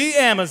Amazon? The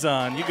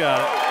Amazon. You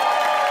got it.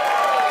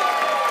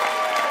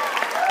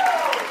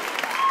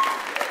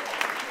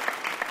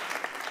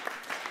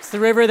 It's the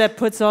river that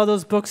puts all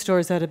those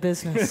bookstores out of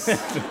business.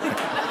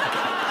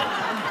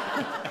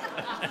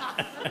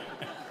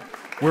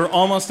 We're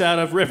almost out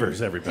of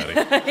rivers, everybody.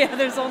 Yeah,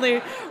 there's only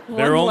one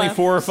There are only left.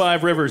 4 or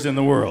 5 rivers in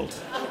the world.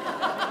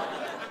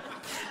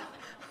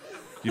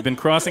 You've been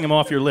crossing them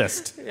off your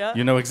list. Yeah.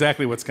 You know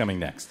exactly what's coming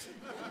next.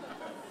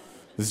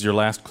 This is your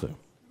last clue.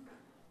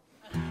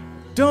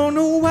 Don't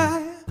know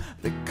why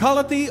they call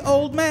it the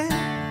Old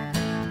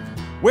Man,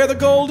 where the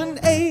golden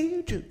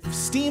age of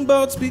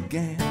steamboats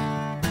began.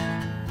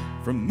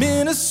 From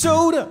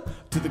Minnesota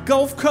to the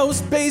Gulf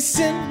Coast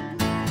Basin,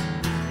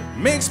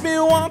 makes me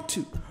want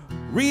to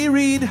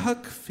reread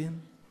Huck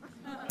Finn.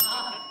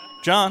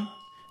 John?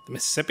 The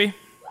Mississippi?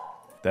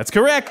 That's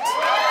correct.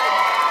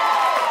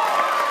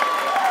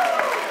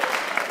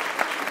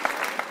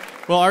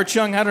 Well, Art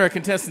Chung, how did our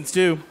contestants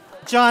do?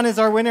 John is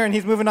our winner, and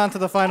he's moving on to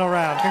the final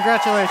round.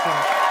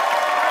 Congratulations.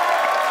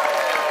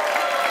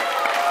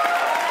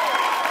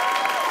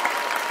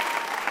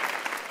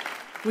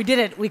 We did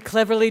it. We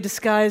cleverly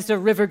disguised a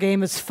river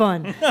game as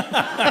fun.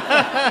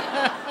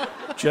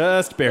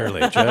 Just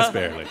barely, just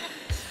barely.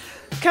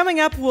 Coming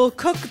up, we'll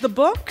cook the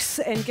books,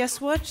 and guess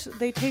what?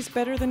 They taste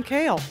better than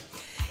kale.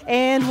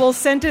 And we'll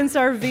sentence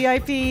our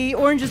VIP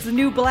Orange is the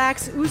New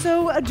Black's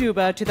Uzo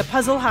Aduba to the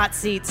puzzle hot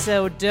seat,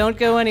 so don't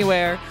go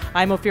anywhere.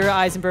 I'm Ophira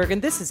Eisenberg, and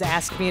this is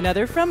Ask Me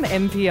Another from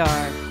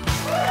NPR.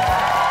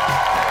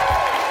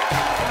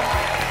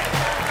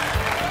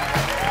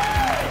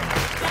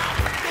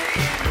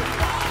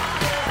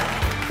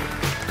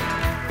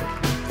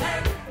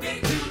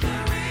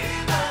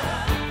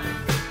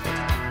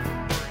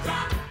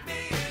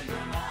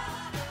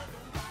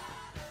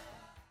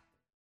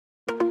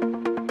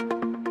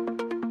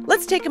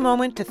 Let's take a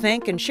moment to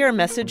thank and share a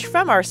message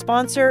from our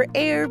sponsor,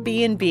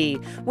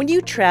 Airbnb. When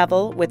you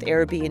travel with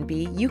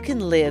Airbnb, you can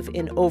live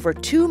in over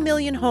 2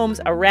 million homes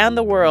around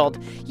the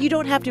world. You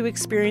don't have to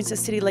experience a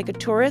city like a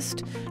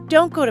tourist.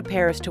 Don't go to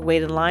Paris to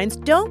wait in lines.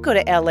 Don't go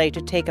to LA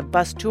to take a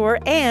bus tour.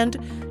 And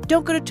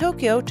don't go to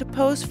Tokyo to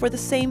pose for the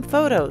same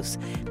photos.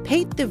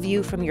 Paint the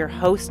view from your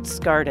host's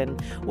garden.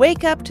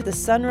 Wake up to the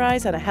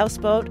sunrise on a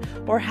houseboat,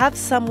 or have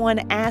someone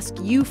ask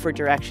you for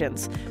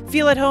directions.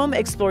 Feel at home,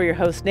 explore your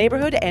host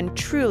neighborhood, and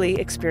truly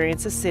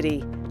experience a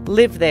city.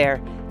 Live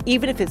there,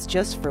 even if it's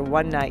just for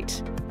one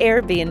night.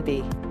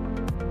 Airbnb.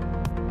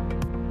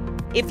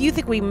 If you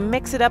think we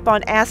mix it up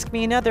on Ask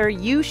Me Another,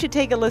 you should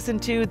take a listen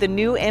to the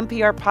new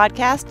NPR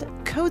podcast,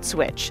 Code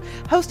Switch.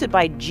 Hosted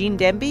by Gene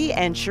Demby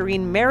and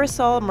Shireen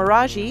Marisol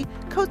Meraji,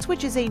 Code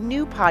Switch is a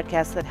new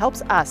podcast that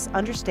helps us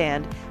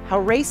understand how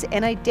race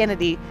and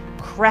identity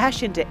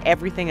crash into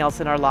everything else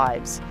in our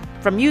lives.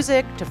 From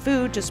music to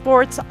food to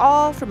sports,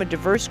 all from a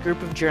diverse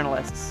group of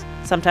journalists.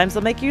 Sometimes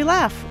they'll make you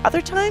laugh.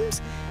 Other times,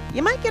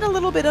 you might get a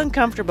little bit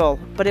uncomfortable,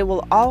 but it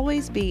will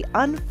always be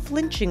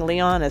unflinchingly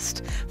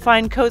honest.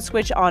 Find Code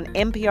Switch on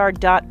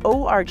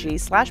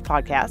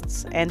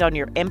npr.org/podcasts and on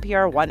your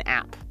NPR One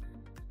app.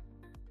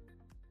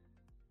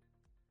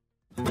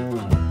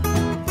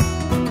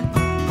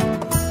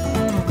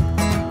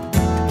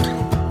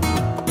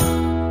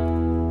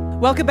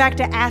 Welcome back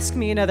to Ask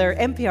Me Another,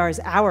 NPR's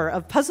hour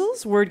of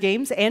puzzles, word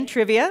games, and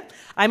trivia.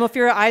 I'm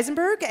Ophira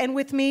Eisenberg, and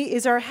with me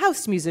is our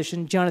house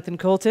musician, Jonathan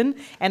Colton,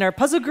 and our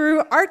puzzle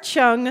guru, Art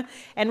Chung.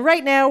 And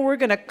right now, we're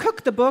going to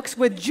cook the books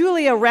with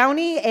Julia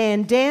Rowney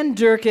and Dan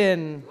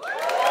Durkin.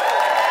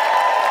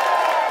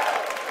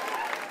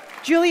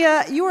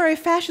 Julia, you are a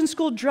fashion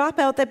school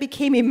dropout that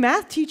became a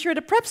math teacher at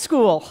a prep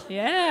school.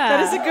 Yeah.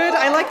 That is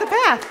I like the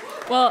path.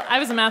 Well, I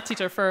was a math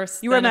teacher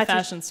first, You were a then math a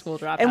fashion school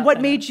dropout. And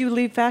what made you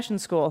leave fashion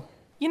school?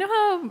 You know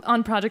how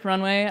on Project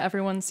Runway,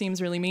 everyone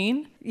seems really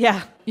mean?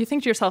 Yeah. You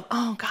think to yourself,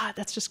 oh, God,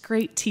 that's just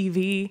great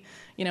TV.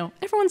 You know,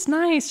 everyone's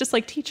nice, just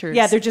like teachers.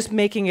 Yeah, they're just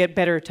making it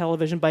better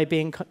television by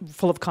being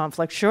full of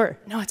conflict, sure.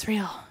 No, it's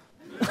real.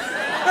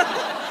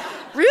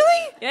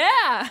 Really?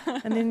 Yeah.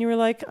 And then you were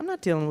like, I'm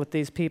not dealing with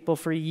these people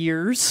for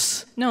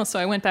years. No, so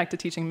I went back to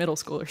teaching middle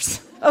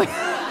schoolers.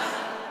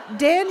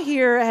 Dan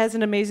here has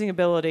an amazing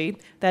ability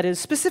that is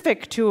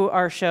specific to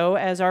our show,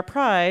 as our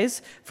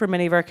prize for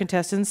many of our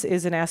contestants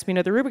is an Ask Me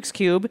Another Rubik's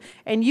Cube,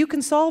 and you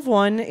can solve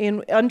one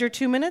in under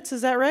 2 minutes,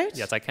 is that right?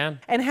 Yes, I can.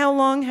 And how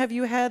long have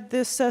you had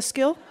this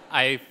skill?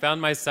 I found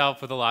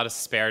myself with a lot of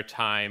spare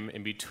time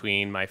in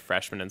between my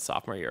freshman and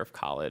sophomore year of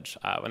college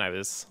when I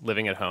was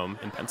living at home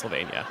in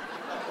Pennsylvania.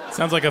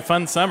 Sounds like a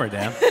fun summer,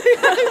 Dan.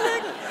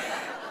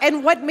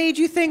 And what made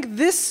you think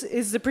this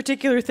is the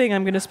particular thing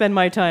I'm going to spend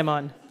my time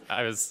on?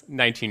 I was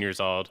 19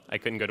 years old. I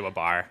couldn't go to a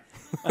bar.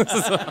 This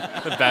is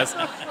the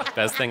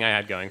best thing I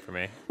had going for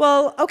me.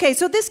 Well, okay,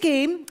 so this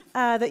game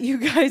that you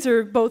guys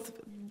are both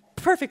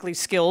perfectly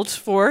skilled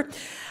for,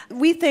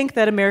 we think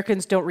that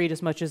Americans don't read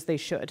as much as they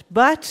should,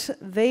 but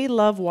they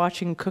love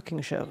watching cooking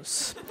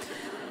shows.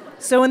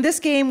 So in this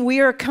game, we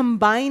are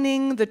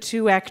combining the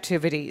two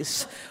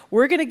activities.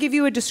 We're going to give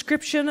you a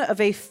description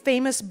of a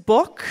famous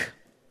book,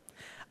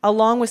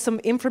 along with some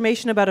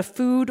information about a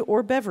food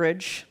or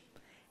beverage.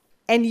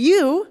 And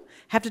you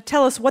have to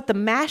tell us what the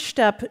mashed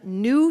up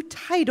new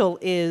title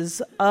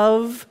is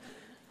of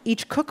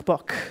each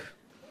cookbook.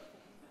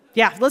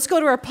 Yeah, let's go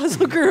to our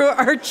puzzle guru,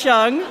 Art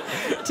Chung,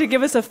 to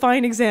give us a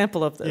fine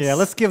example of this. Yeah,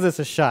 let's give this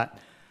a shot.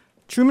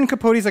 Truman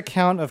Capote's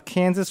account of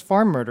Kansas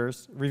farm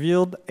murders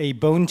revealed a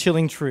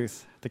bone-chilling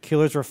truth. The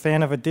killers were a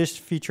fan of a dish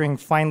featuring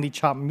finely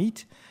chopped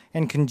meat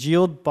and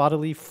congealed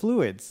bodily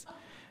fluids.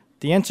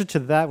 The answer to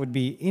that would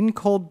be in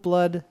cold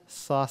blood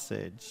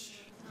sausage.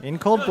 In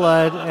cold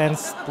blood and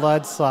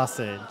blood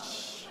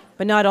sausage.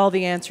 But not all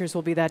the answers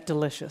will be that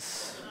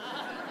delicious.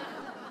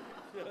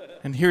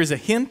 And here's a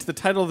hint. The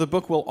title of the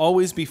book will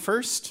always be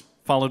first,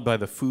 followed by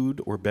the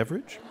food or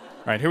beverage.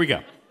 All right, here we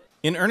go.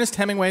 In Ernest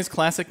Hemingway's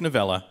classic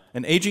novella,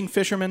 an aging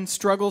fisherman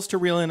struggles to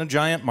reel in a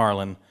giant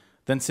marlin,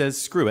 then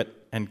says screw it,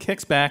 and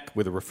kicks back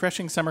with a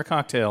refreshing summer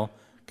cocktail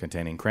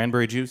containing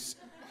cranberry juice,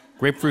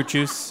 grapefruit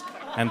juice,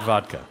 and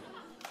vodka.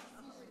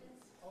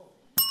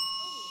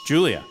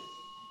 Julia.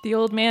 The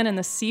Old Man and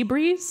the Sea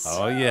Breeze?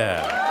 Oh,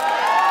 yeah.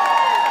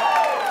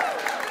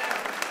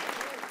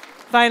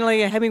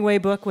 Finally, a Hemingway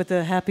book with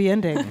a happy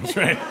ending. That's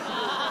right.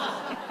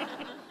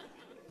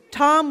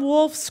 Tom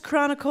Wolfe's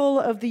Chronicle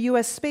of the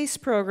U.S. Space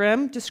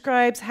Program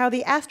describes how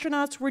the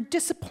astronauts were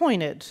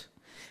disappointed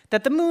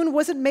that the moon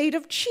wasn't made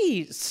of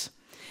cheese.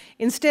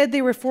 Instead,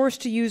 they were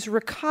forced to use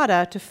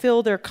ricotta to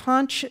fill their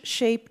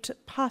conch-shaped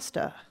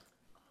pasta.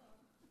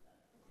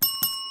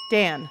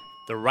 Dan.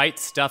 The right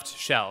stuffed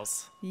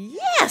shells.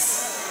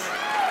 Yes!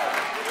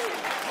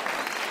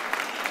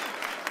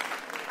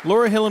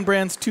 Laura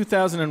Hillenbrand's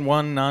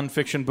 2001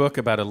 nonfiction book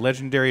about a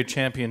legendary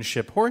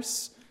championship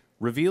horse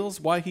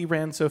reveals why he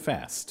ran so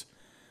fast.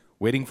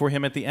 Waiting for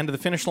him at the end of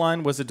the finish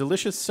line was a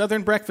delicious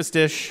southern breakfast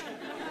dish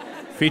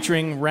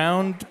featuring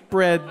round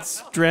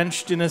breads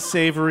drenched in a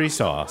savory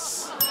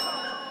sauce.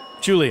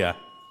 Julia.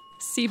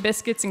 Sea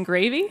biscuits and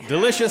gravy?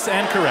 Delicious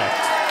and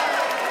correct.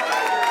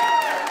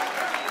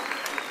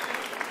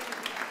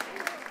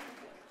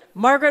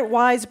 Margaret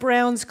Wise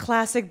Brown's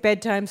classic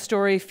bedtime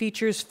story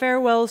features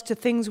farewells to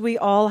things we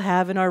all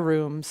have in our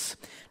rooms.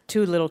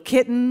 2 little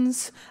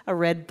kittens, a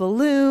red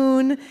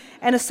balloon,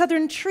 and a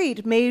southern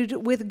treat made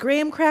with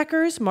graham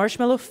crackers,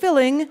 marshmallow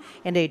filling,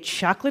 and a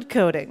chocolate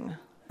coating.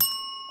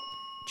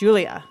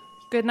 Julia.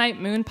 Good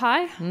night, moon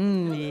pie?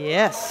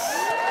 Yes.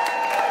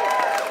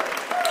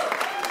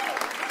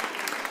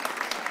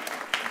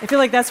 I feel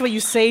like that's what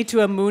you say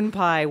to a moon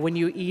pie when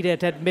you eat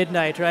it at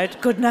midnight,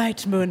 right? Good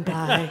night, moon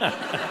pie.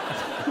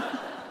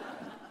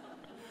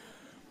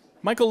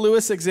 Michael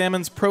Lewis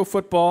examines pro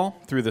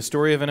football through the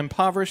story of an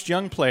impoverished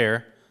young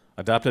player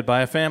adopted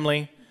by a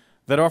family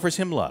that offers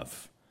him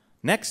love,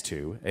 next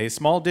to a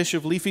small dish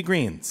of leafy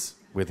greens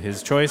with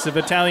his choice of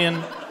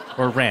Italian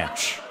or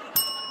ranch.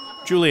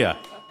 Julia.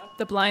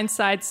 The Blind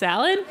Side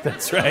Salad?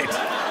 That's right.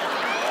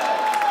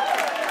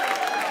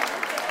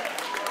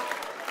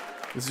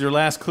 This is your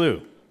last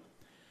clue.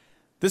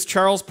 This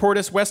Charles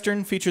Portis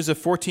Western features a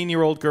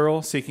 14-year-old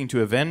girl seeking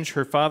to avenge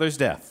her father's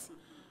death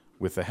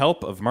with the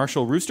help of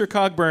Marshal Rooster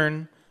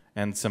Cogburn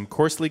and some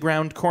coarsely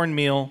ground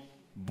cornmeal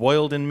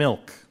boiled in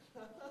milk.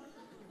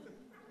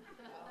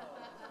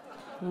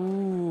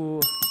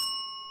 Ooh.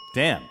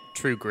 Dan.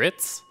 True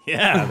Grits?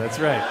 Yeah, that's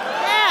right.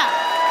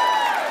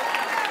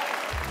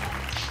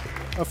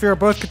 Ophira,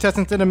 both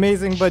contestants did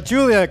amazing, but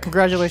Julia,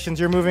 congratulations,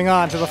 you're moving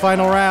on to the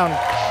final round.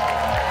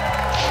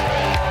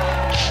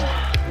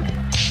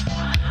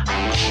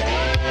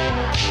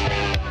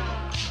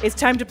 It's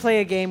time to play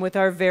a game with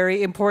our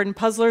very important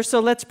puzzler, so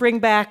let's bring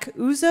back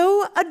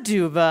Uzo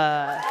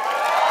Aduba.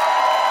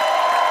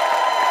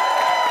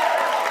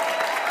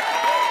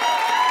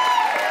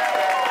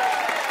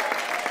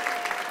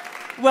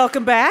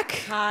 Welcome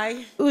back.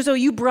 Hi. Uzo,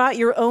 you brought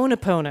your own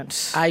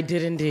opponent. I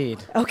did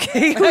indeed.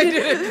 Okay.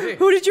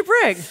 Who did you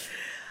bring?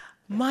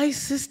 My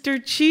sister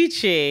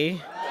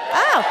Chi-Chi.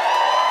 Oh.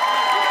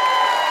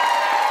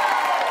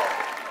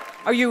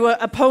 Are you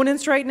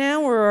opponents right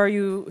now, or are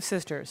you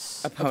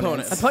sisters?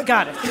 Opponents.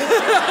 Got it.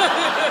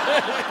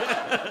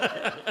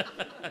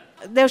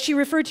 Now, she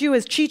referred to you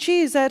as Chi-Chi.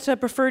 Is that a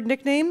preferred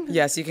nickname?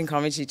 Yes, you can call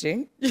me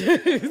Chi-Chi.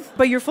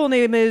 But your full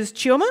name is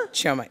Chioma?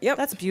 Chioma, yep.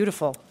 That's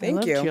beautiful.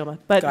 Thank you. Chioma.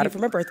 But got it for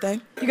my birthday.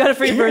 You got it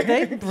for your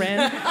birthday?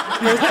 Brand.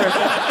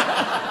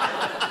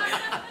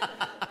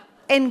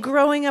 And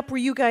growing up, were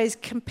you guys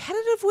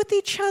competitive with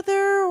each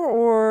other,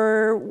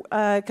 or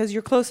because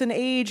you're close in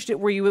age,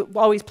 were you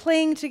always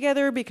playing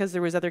together because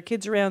there was other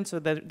kids around, so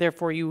that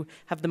therefore you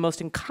have the most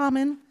in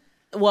common?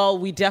 Well,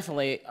 we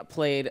definitely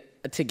played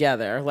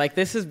together. Like,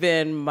 this has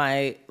been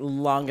my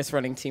longest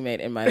running teammate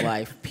in my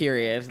life,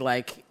 period.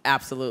 Like,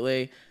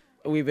 absolutely.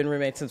 We've been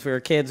roommates since we were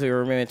kids. We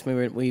were roommates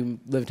when we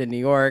lived in New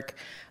York.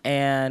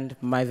 And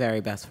my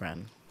very best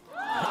friend.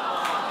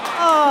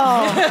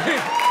 Oh.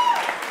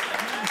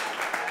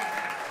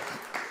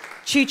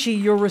 Chi-Chi,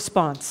 your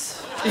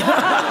response.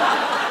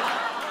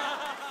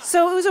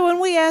 So, Uzo, when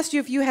we asked you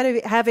if you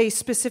had have a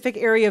specific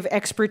area of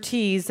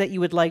expertise that you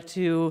would like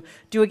to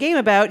do a game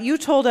about, you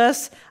told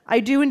us,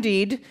 I do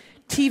indeed,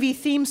 TV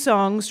theme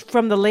songs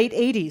from the late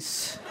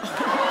 80s.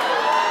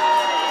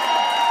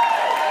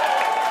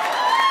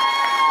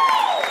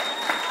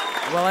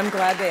 Well, I'm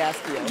glad they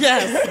asked you.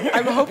 Yes.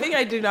 I'm hoping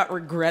I do not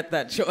regret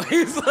that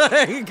choice.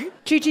 Like,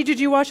 Chi-Chi, did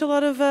you watch a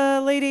lot of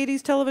late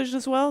 80s television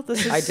as well?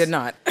 I did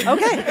not.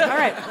 Okay, all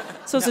right.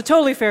 So it's a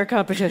totally fair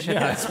competition.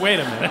 Yes,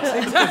 wait a minute.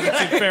 It doesn't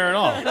seem fair at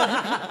all.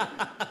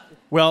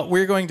 Well,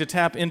 we're going to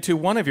tap into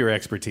one of your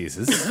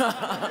expertises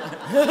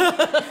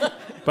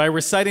by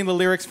reciting the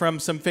lyrics from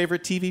some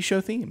favorite TV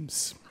show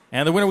themes.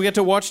 And the winner will get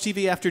to watch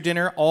TV after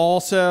dinner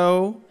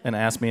also and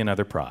ask me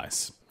another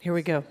prize. Here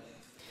we go.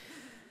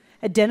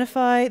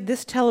 Identify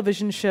this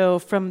television show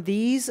from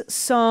these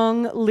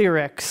song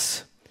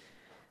lyrics.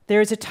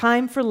 There's a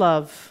time for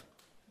love,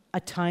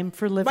 a time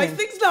for living. my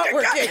thing's not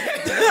working.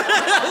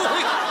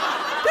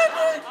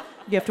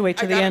 You have to wait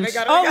till the end. You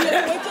have to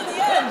wait till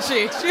the end,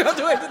 Cheech. You have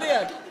to wait till the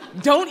end.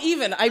 Don't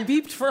even. I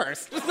beeped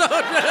first. So,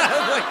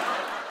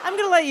 I'm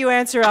going to let you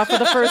answer off of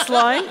the first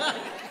line.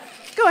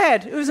 Go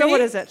ahead. Uzo,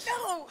 what is it?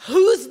 No.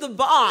 Who's the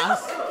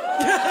boss?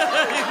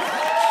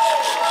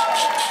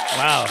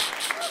 Wow.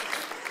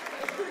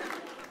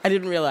 I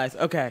didn't realize.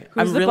 Okay.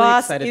 Who's I'm the really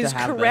boss excited is to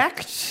have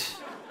correct.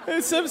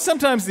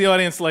 Sometimes the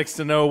audience likes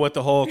to know what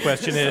the whole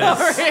question is.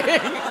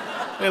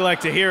 They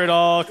like to hear it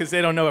all because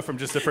they don't know it from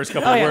just the first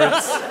couple of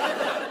words.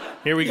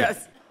 Here we go.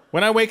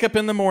 When I wake up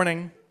in the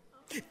morning.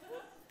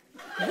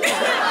 You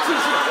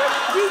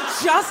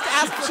just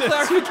asked for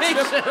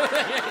clarification.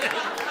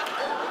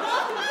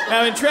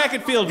 Now, in track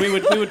and field, we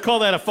would call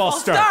that a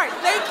false start.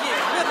 Thank you.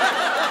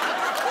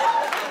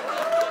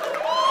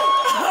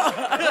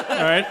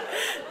 All right?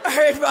 All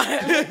right,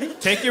 fine.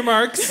 Take your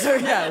marks.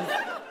 Yes.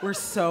 We're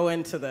so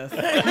into this.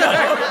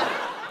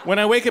 When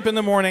I wake up in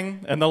the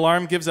morning and the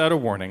alarm gives out a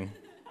warning,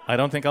 I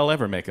don't think I'll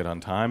ever make it on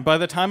time. By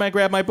the time I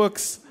grab my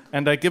books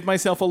and I give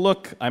myself a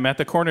look, I'm at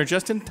the corner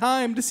just in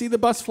time to see the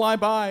bus fly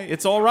by.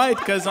 It's all right,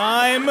 because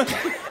I'm... That's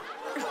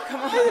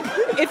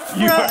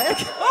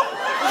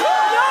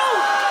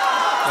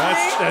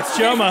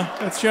Chioma.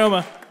 That's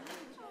Chioma.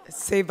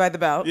 Saved by the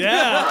Bell.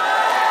 Yeah.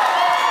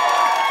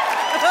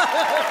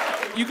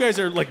 You guys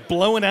are like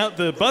blowing out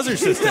the buzzer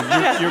system.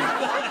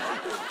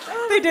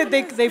 They did.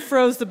 They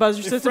froze the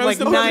buzzer system like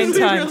 9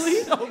 times.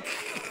 Really? Oh.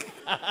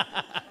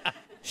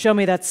 Show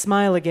me that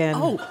smile again.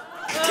 Oh.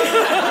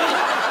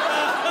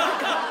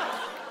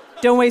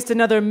 Don't waste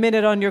another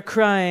minute on your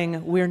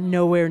crying. We're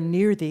nowhere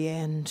near the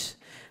end.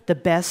 The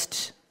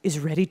best is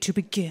ready to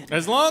begin.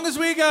 As long as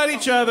we got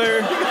each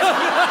other.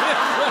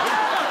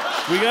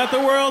 We got the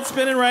world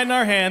spinning right in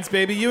our hands,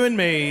 baby, you and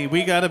me.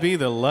 We gotta be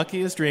the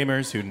luckiest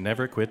dreamers who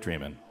never quit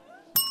dreaming.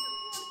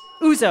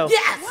 Uzo.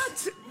 Yes!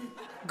 What?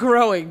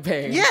 Growing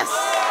pains. Yes!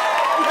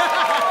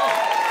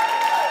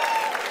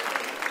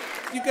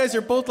 You guys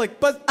are both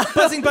like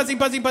buzzing.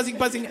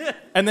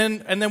 And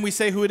then we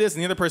say who it is,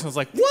 and the other person's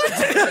like,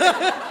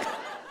 what?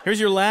 Here's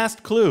your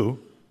last clue.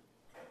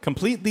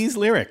 Complete these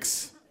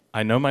lyrics.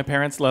 I know my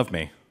parents love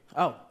me.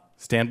 Oh.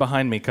 Stand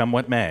behind me, come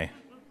what may.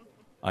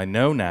 I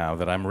know now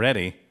that I'm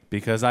ready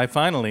because I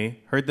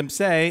finally heard them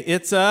say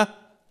it's a...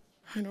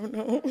 I don't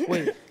know.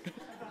 Wait.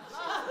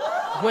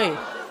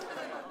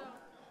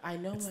 I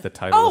know. It's the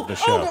title of the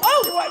show. Wait.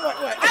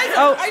 I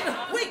know.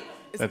 Wait.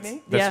 Is it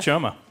me? That's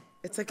Chioma.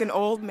 It's like an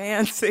old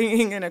man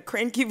singing in a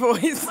cranky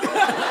voice.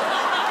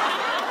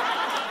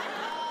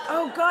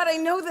 Oh, God, I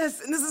know this.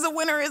 And this is a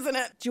winner, isn't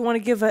it? Do you want to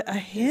give a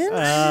hint?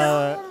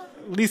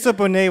 Lisa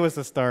Bonet was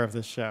the star of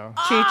this show.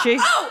 Chi-Chi.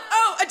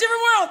 Oh, A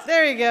Different World.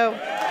 There you go.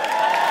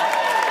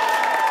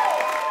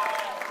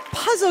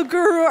 Puzzle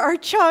guru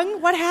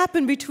Archung, what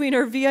happened between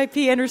her VIP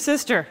and her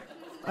sister?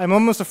 I'm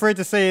almost afraid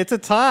to say it's a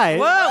tie.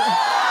 Whoa!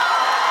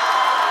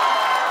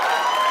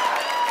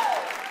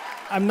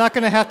 I'm not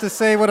going to have to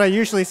say what I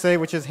usually say,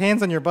 which is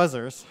hands on your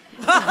buzzers.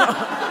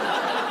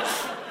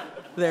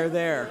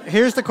 There.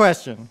 Here's the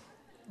question.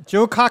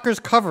 Joe Cocker's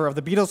cover of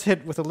the Beatles'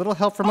 hit With a Little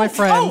Help from My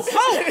Friends. Here.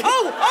 I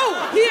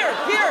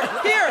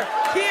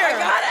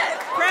got it.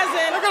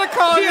 Present. I'm going to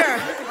call Here.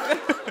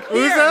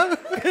 Uzo?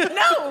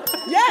 No.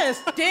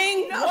 Yes.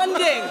 Ding. No. One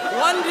ding.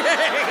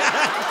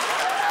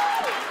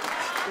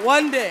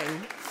 One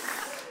ding.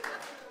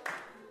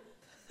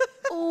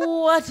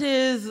 What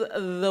is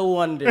the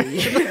one ding?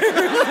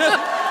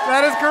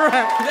 That is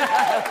correct.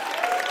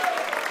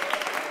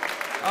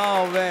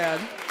 Oh,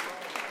 man.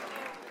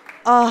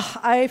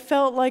 I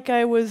felt like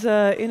I was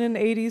in an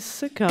 80s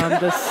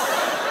sitcom.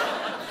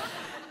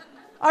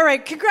 All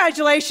right,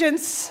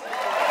 congratulations.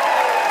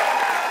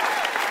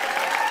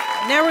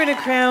 Now we're going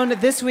to crown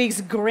this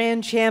week's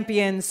grand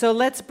champion. So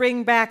let's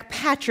bring back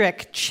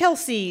Patrick,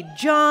 Chelsea,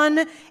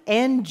 John,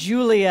 and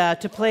Julia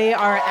to play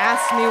our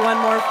Ask Me One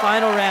More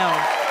final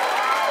round.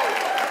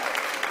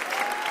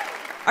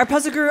 Our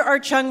puzzle guru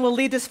Art Chung will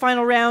lead this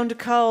final round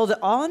called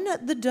On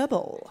the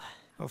Double.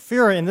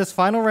 Ophira, in this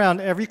final round,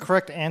 every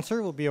correct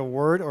answer will be a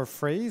word or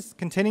phrase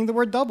containing the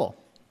word double.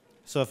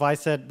 So if I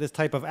said this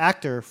type of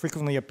actor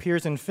frequently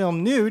appears in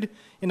film nude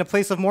in the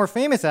place of more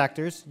famous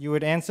actors, you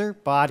would answer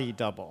body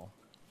double.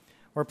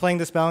 We're playing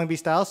the spelling bee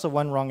style, so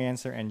one wrong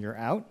answer and you're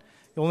out.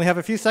 You only have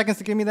a few seconds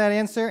to give me that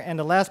answer, and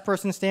the last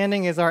person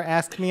standing is our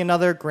Ask Me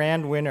Another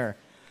grand winner.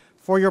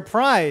 For your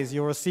prize,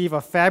 you'll receive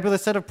a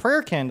fabulous set of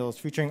prayer candles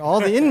featuring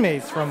all the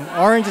inmates from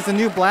Orange is the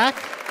New Black.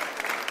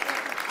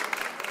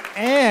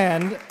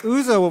 And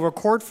Uzo will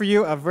record for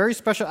you a very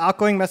special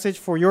outgoing message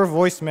for your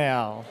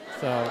voicemail.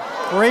 So,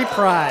 great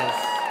prize.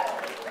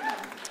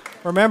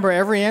 Remember,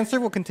 every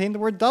answer will contain the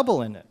word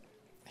double in it.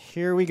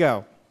 Here we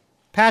go.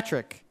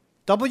 Patrick,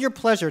 double your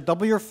pleasure,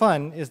 double your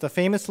fun is the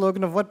famous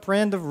slogan of what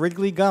brand of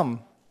Wrigley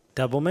gum?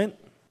 Doublemint?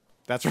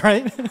 That's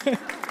right.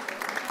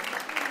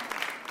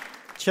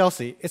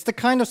 Chelsea, it's the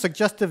kind of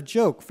suggestive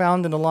joke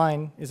found in the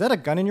line, is that a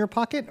gun in your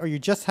pocket, or are you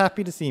just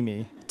happy to see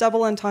me?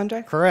 Double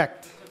entendre.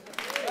 Correct.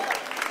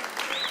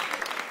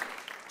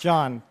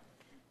 John,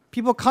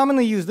 people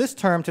commonly use this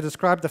term to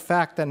describe the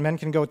fact that men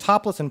can go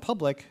topless in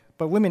public,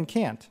 but women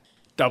can't.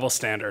 Double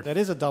standard. That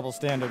is a double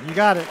standard. You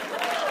got it.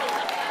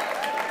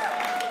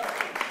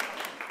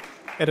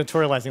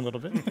 Editorializing a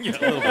little bit. Yeah,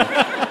 a little bit.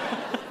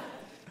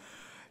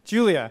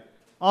 Julia,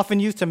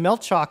 often used to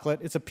melt chocolate,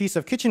 it's a piece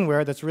of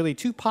kitchenware that's really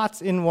two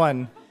pots in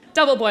one.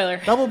 Double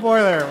boiler. Double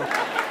boiler.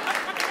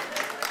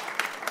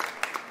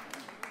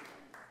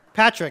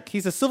 Patrick,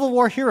 he's a Civil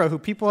War hero who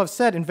people have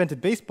said invented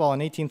baseball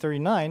in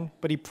 1839,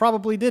 but he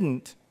probably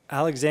didn't.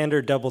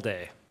 Alexander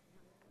Doubleday.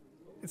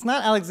 It's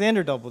not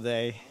Alexander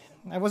Doubleday.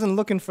 I wasn't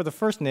looking for the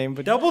first name,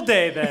 but...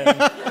 Doubleday, then.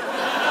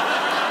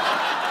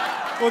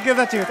 We'll give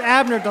that to you. It's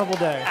Abner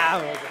Doubleday.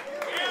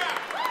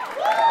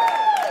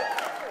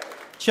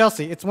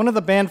 Chelsea, it's one of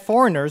the band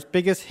Foreigner's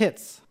biggest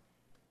hits.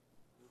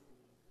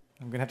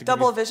 I'm gonna have to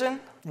Double Vision.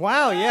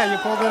 Wow, yeah, you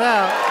pulled it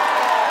out.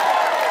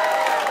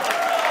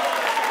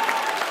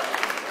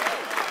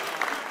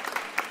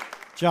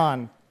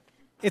 John,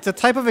 it's a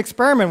type of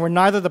experiment where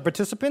neither the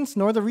participants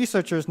nor the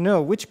researchers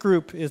know which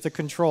group is the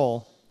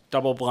control.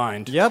 Double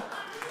blind. Yep.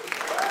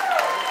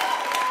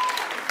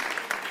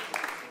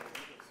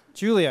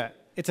 Julia,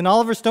 it's an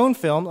Oliver Stone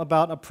film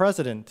about a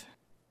president.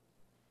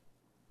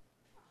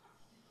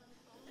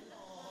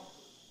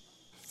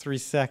 3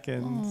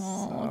 seconds.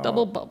 Oh,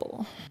 double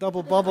bubble.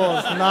 Double bubble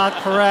is not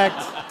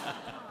correct.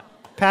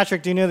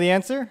 Patrick, do you know the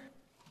answer?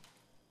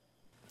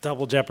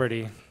 Double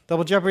Jeopardy.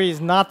 Double Jeopardy is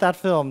not that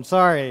film.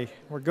 Sorry.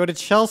 We'll go to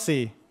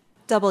Chelsea.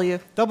 W.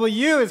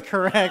 W is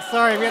correct.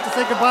 Sorry, we have to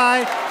say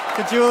goodbye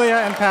to Julia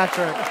and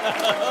Patrick.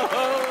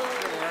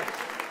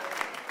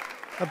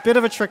 A bit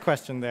of a trick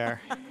question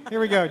there.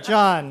 Here we go.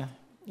 John,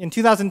 in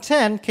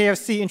 2010,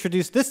 KFC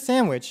introduced this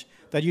sandwich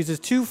that uses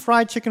 2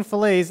 fried chicken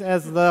fillets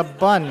as the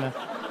bun.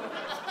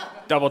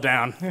 Double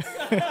down.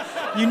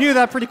 You knew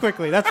that pretty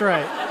quickly. That's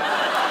right.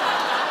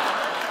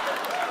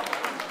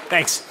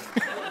 Thanks.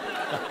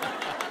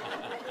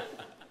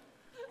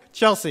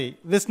 Chelsea,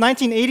 this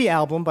 1980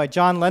 album by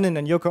John Lennon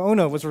and Yoko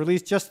Ono was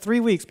released just 3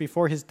 weeks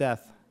before his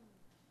death.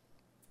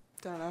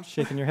 Don't know.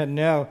 Shaking your head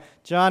no.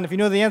 John, if you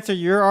know the answer,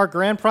 you're our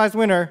grand prize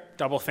winner.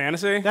 Double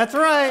fantasy? That's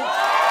right.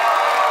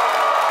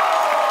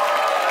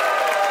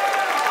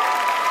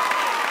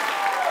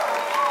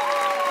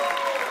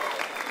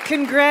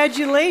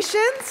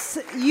 Congratulations.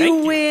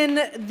 You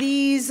win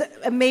these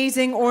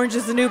amazing Orange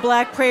is the New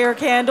Black prayer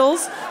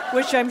candles,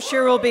 which I'm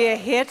sure will be a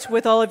hit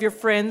with all of your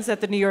friends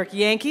at the New York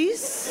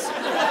Yankees.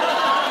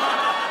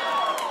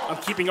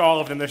 I'm keeping all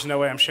of them. There's no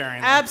way I'm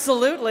sharing them.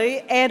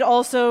 Absolutely. And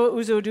also,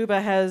 Uzo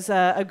Aduba has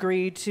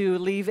agreed to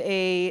leave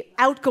a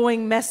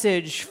outgoing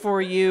message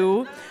for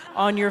you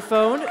on your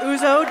phone.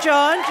 Uzo,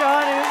 John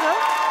Uzo.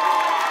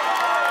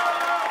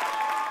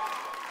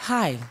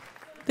 Hi,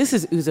 this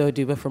is Uzo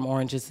Aduba from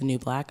Orange is the New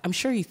Black. I'm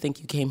sure you think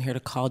you came here to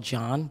call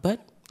John, but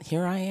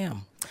here I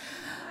am.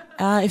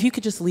 If you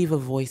could just leave a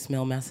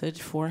voicemail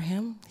message for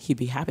him, he'd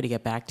be happy to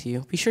get back to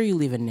you. Be sure you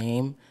leave a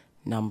name,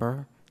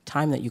 number,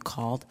 time that you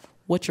called,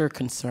 what your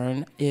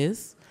concern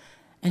is,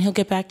 and he'll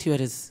get back to you at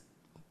his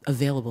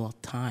available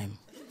time.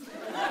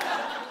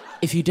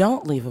 If you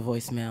don't leave a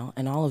voicemail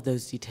and all of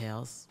those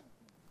details,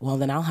 well,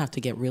 then I'll have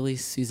to get really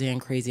Suzanne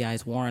Crazy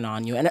Eyes Warren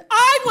on you, and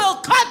I will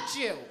cut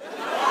you!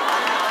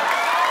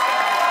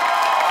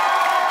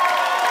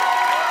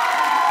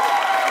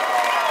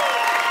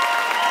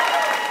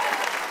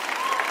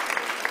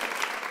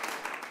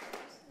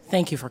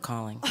 Thank you for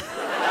calling.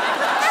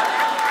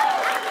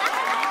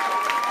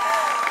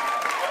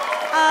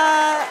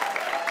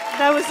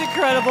 That was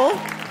incredible.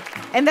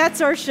 And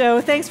that's our show.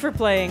 Thanks for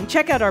playing.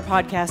 Check out our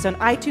podcast on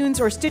iTunes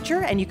or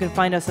Stitcher, and you can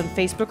find us on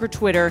Facebook or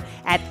Twitter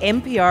at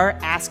NPR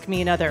Ask Me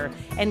Another.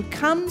 And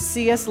come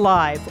see us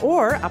live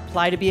or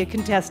apply to be a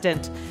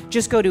contestant.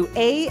 Just go to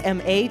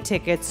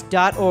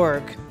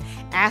amatickets.org.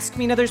 Ask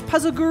Me Another's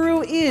puzzle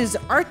guru is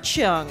Art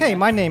Chung. Hey,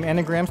 my name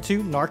anagrams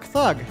to Narc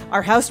Thug.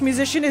 Our house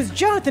musician is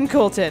Jonathan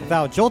Colton.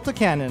 Thou Jolta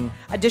Cannon.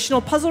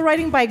 Additional puzzle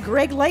writing by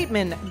Greg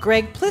Lightman,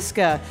 Greg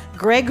Pliska,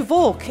 Greg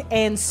Volk,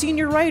 and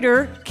senior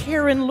writer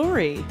Karen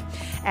Lurie.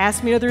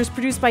 Ask Me Another is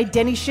produced by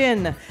Denny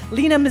Shin,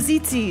 Lena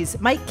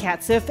Mazitzis, Mike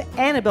Katzif,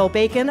 Annabelle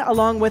Bacon,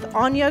 along with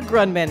Anya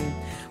Grunman.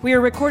 We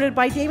are recorded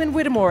by Damon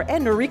Whittemore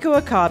and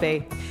Noriko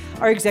Akabe.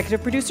 Our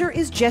executive producer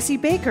is Jesse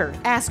Baker.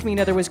 Ask Me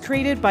Another was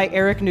created by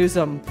Eric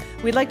Newsom.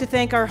 We'd like to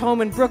thank our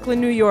home in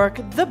Brooklyn, New York,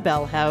 the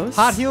Bell House.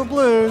 Hot Heel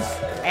Blues.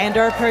 And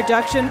our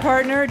production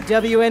partner,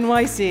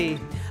 WNYC.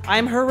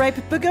 I'm Her Ripe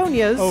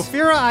Begonias.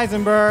 Ophira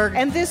Eisenberg.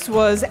 And this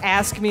was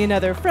Ask Me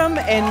Another from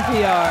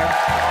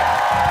NPR.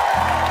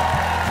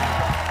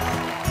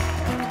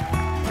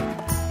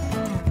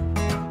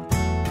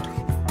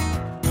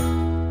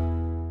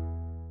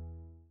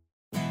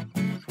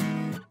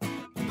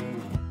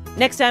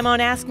 Next time on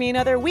Ask Me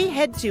Another, we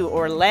head to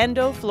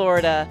Orlando,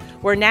 Florida,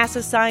 where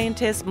NASA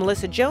scientists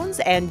Melissa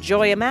Jones and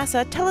Joy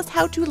Amasa tell us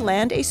how to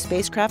land a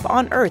spacecraft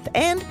on Earth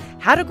and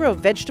how to grow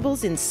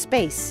vegetables in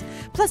space.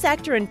 Plus,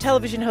 actor and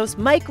television host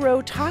Mike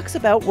Rowe talks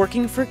about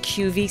working for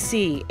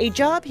QVC, a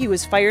job he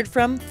was fired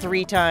from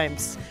 3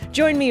 times.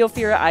 Join me,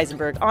 Ophira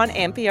Eisenberg, on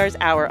NPR's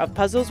Hour of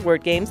Puzzles,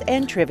 Word Games,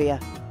 and Trivia.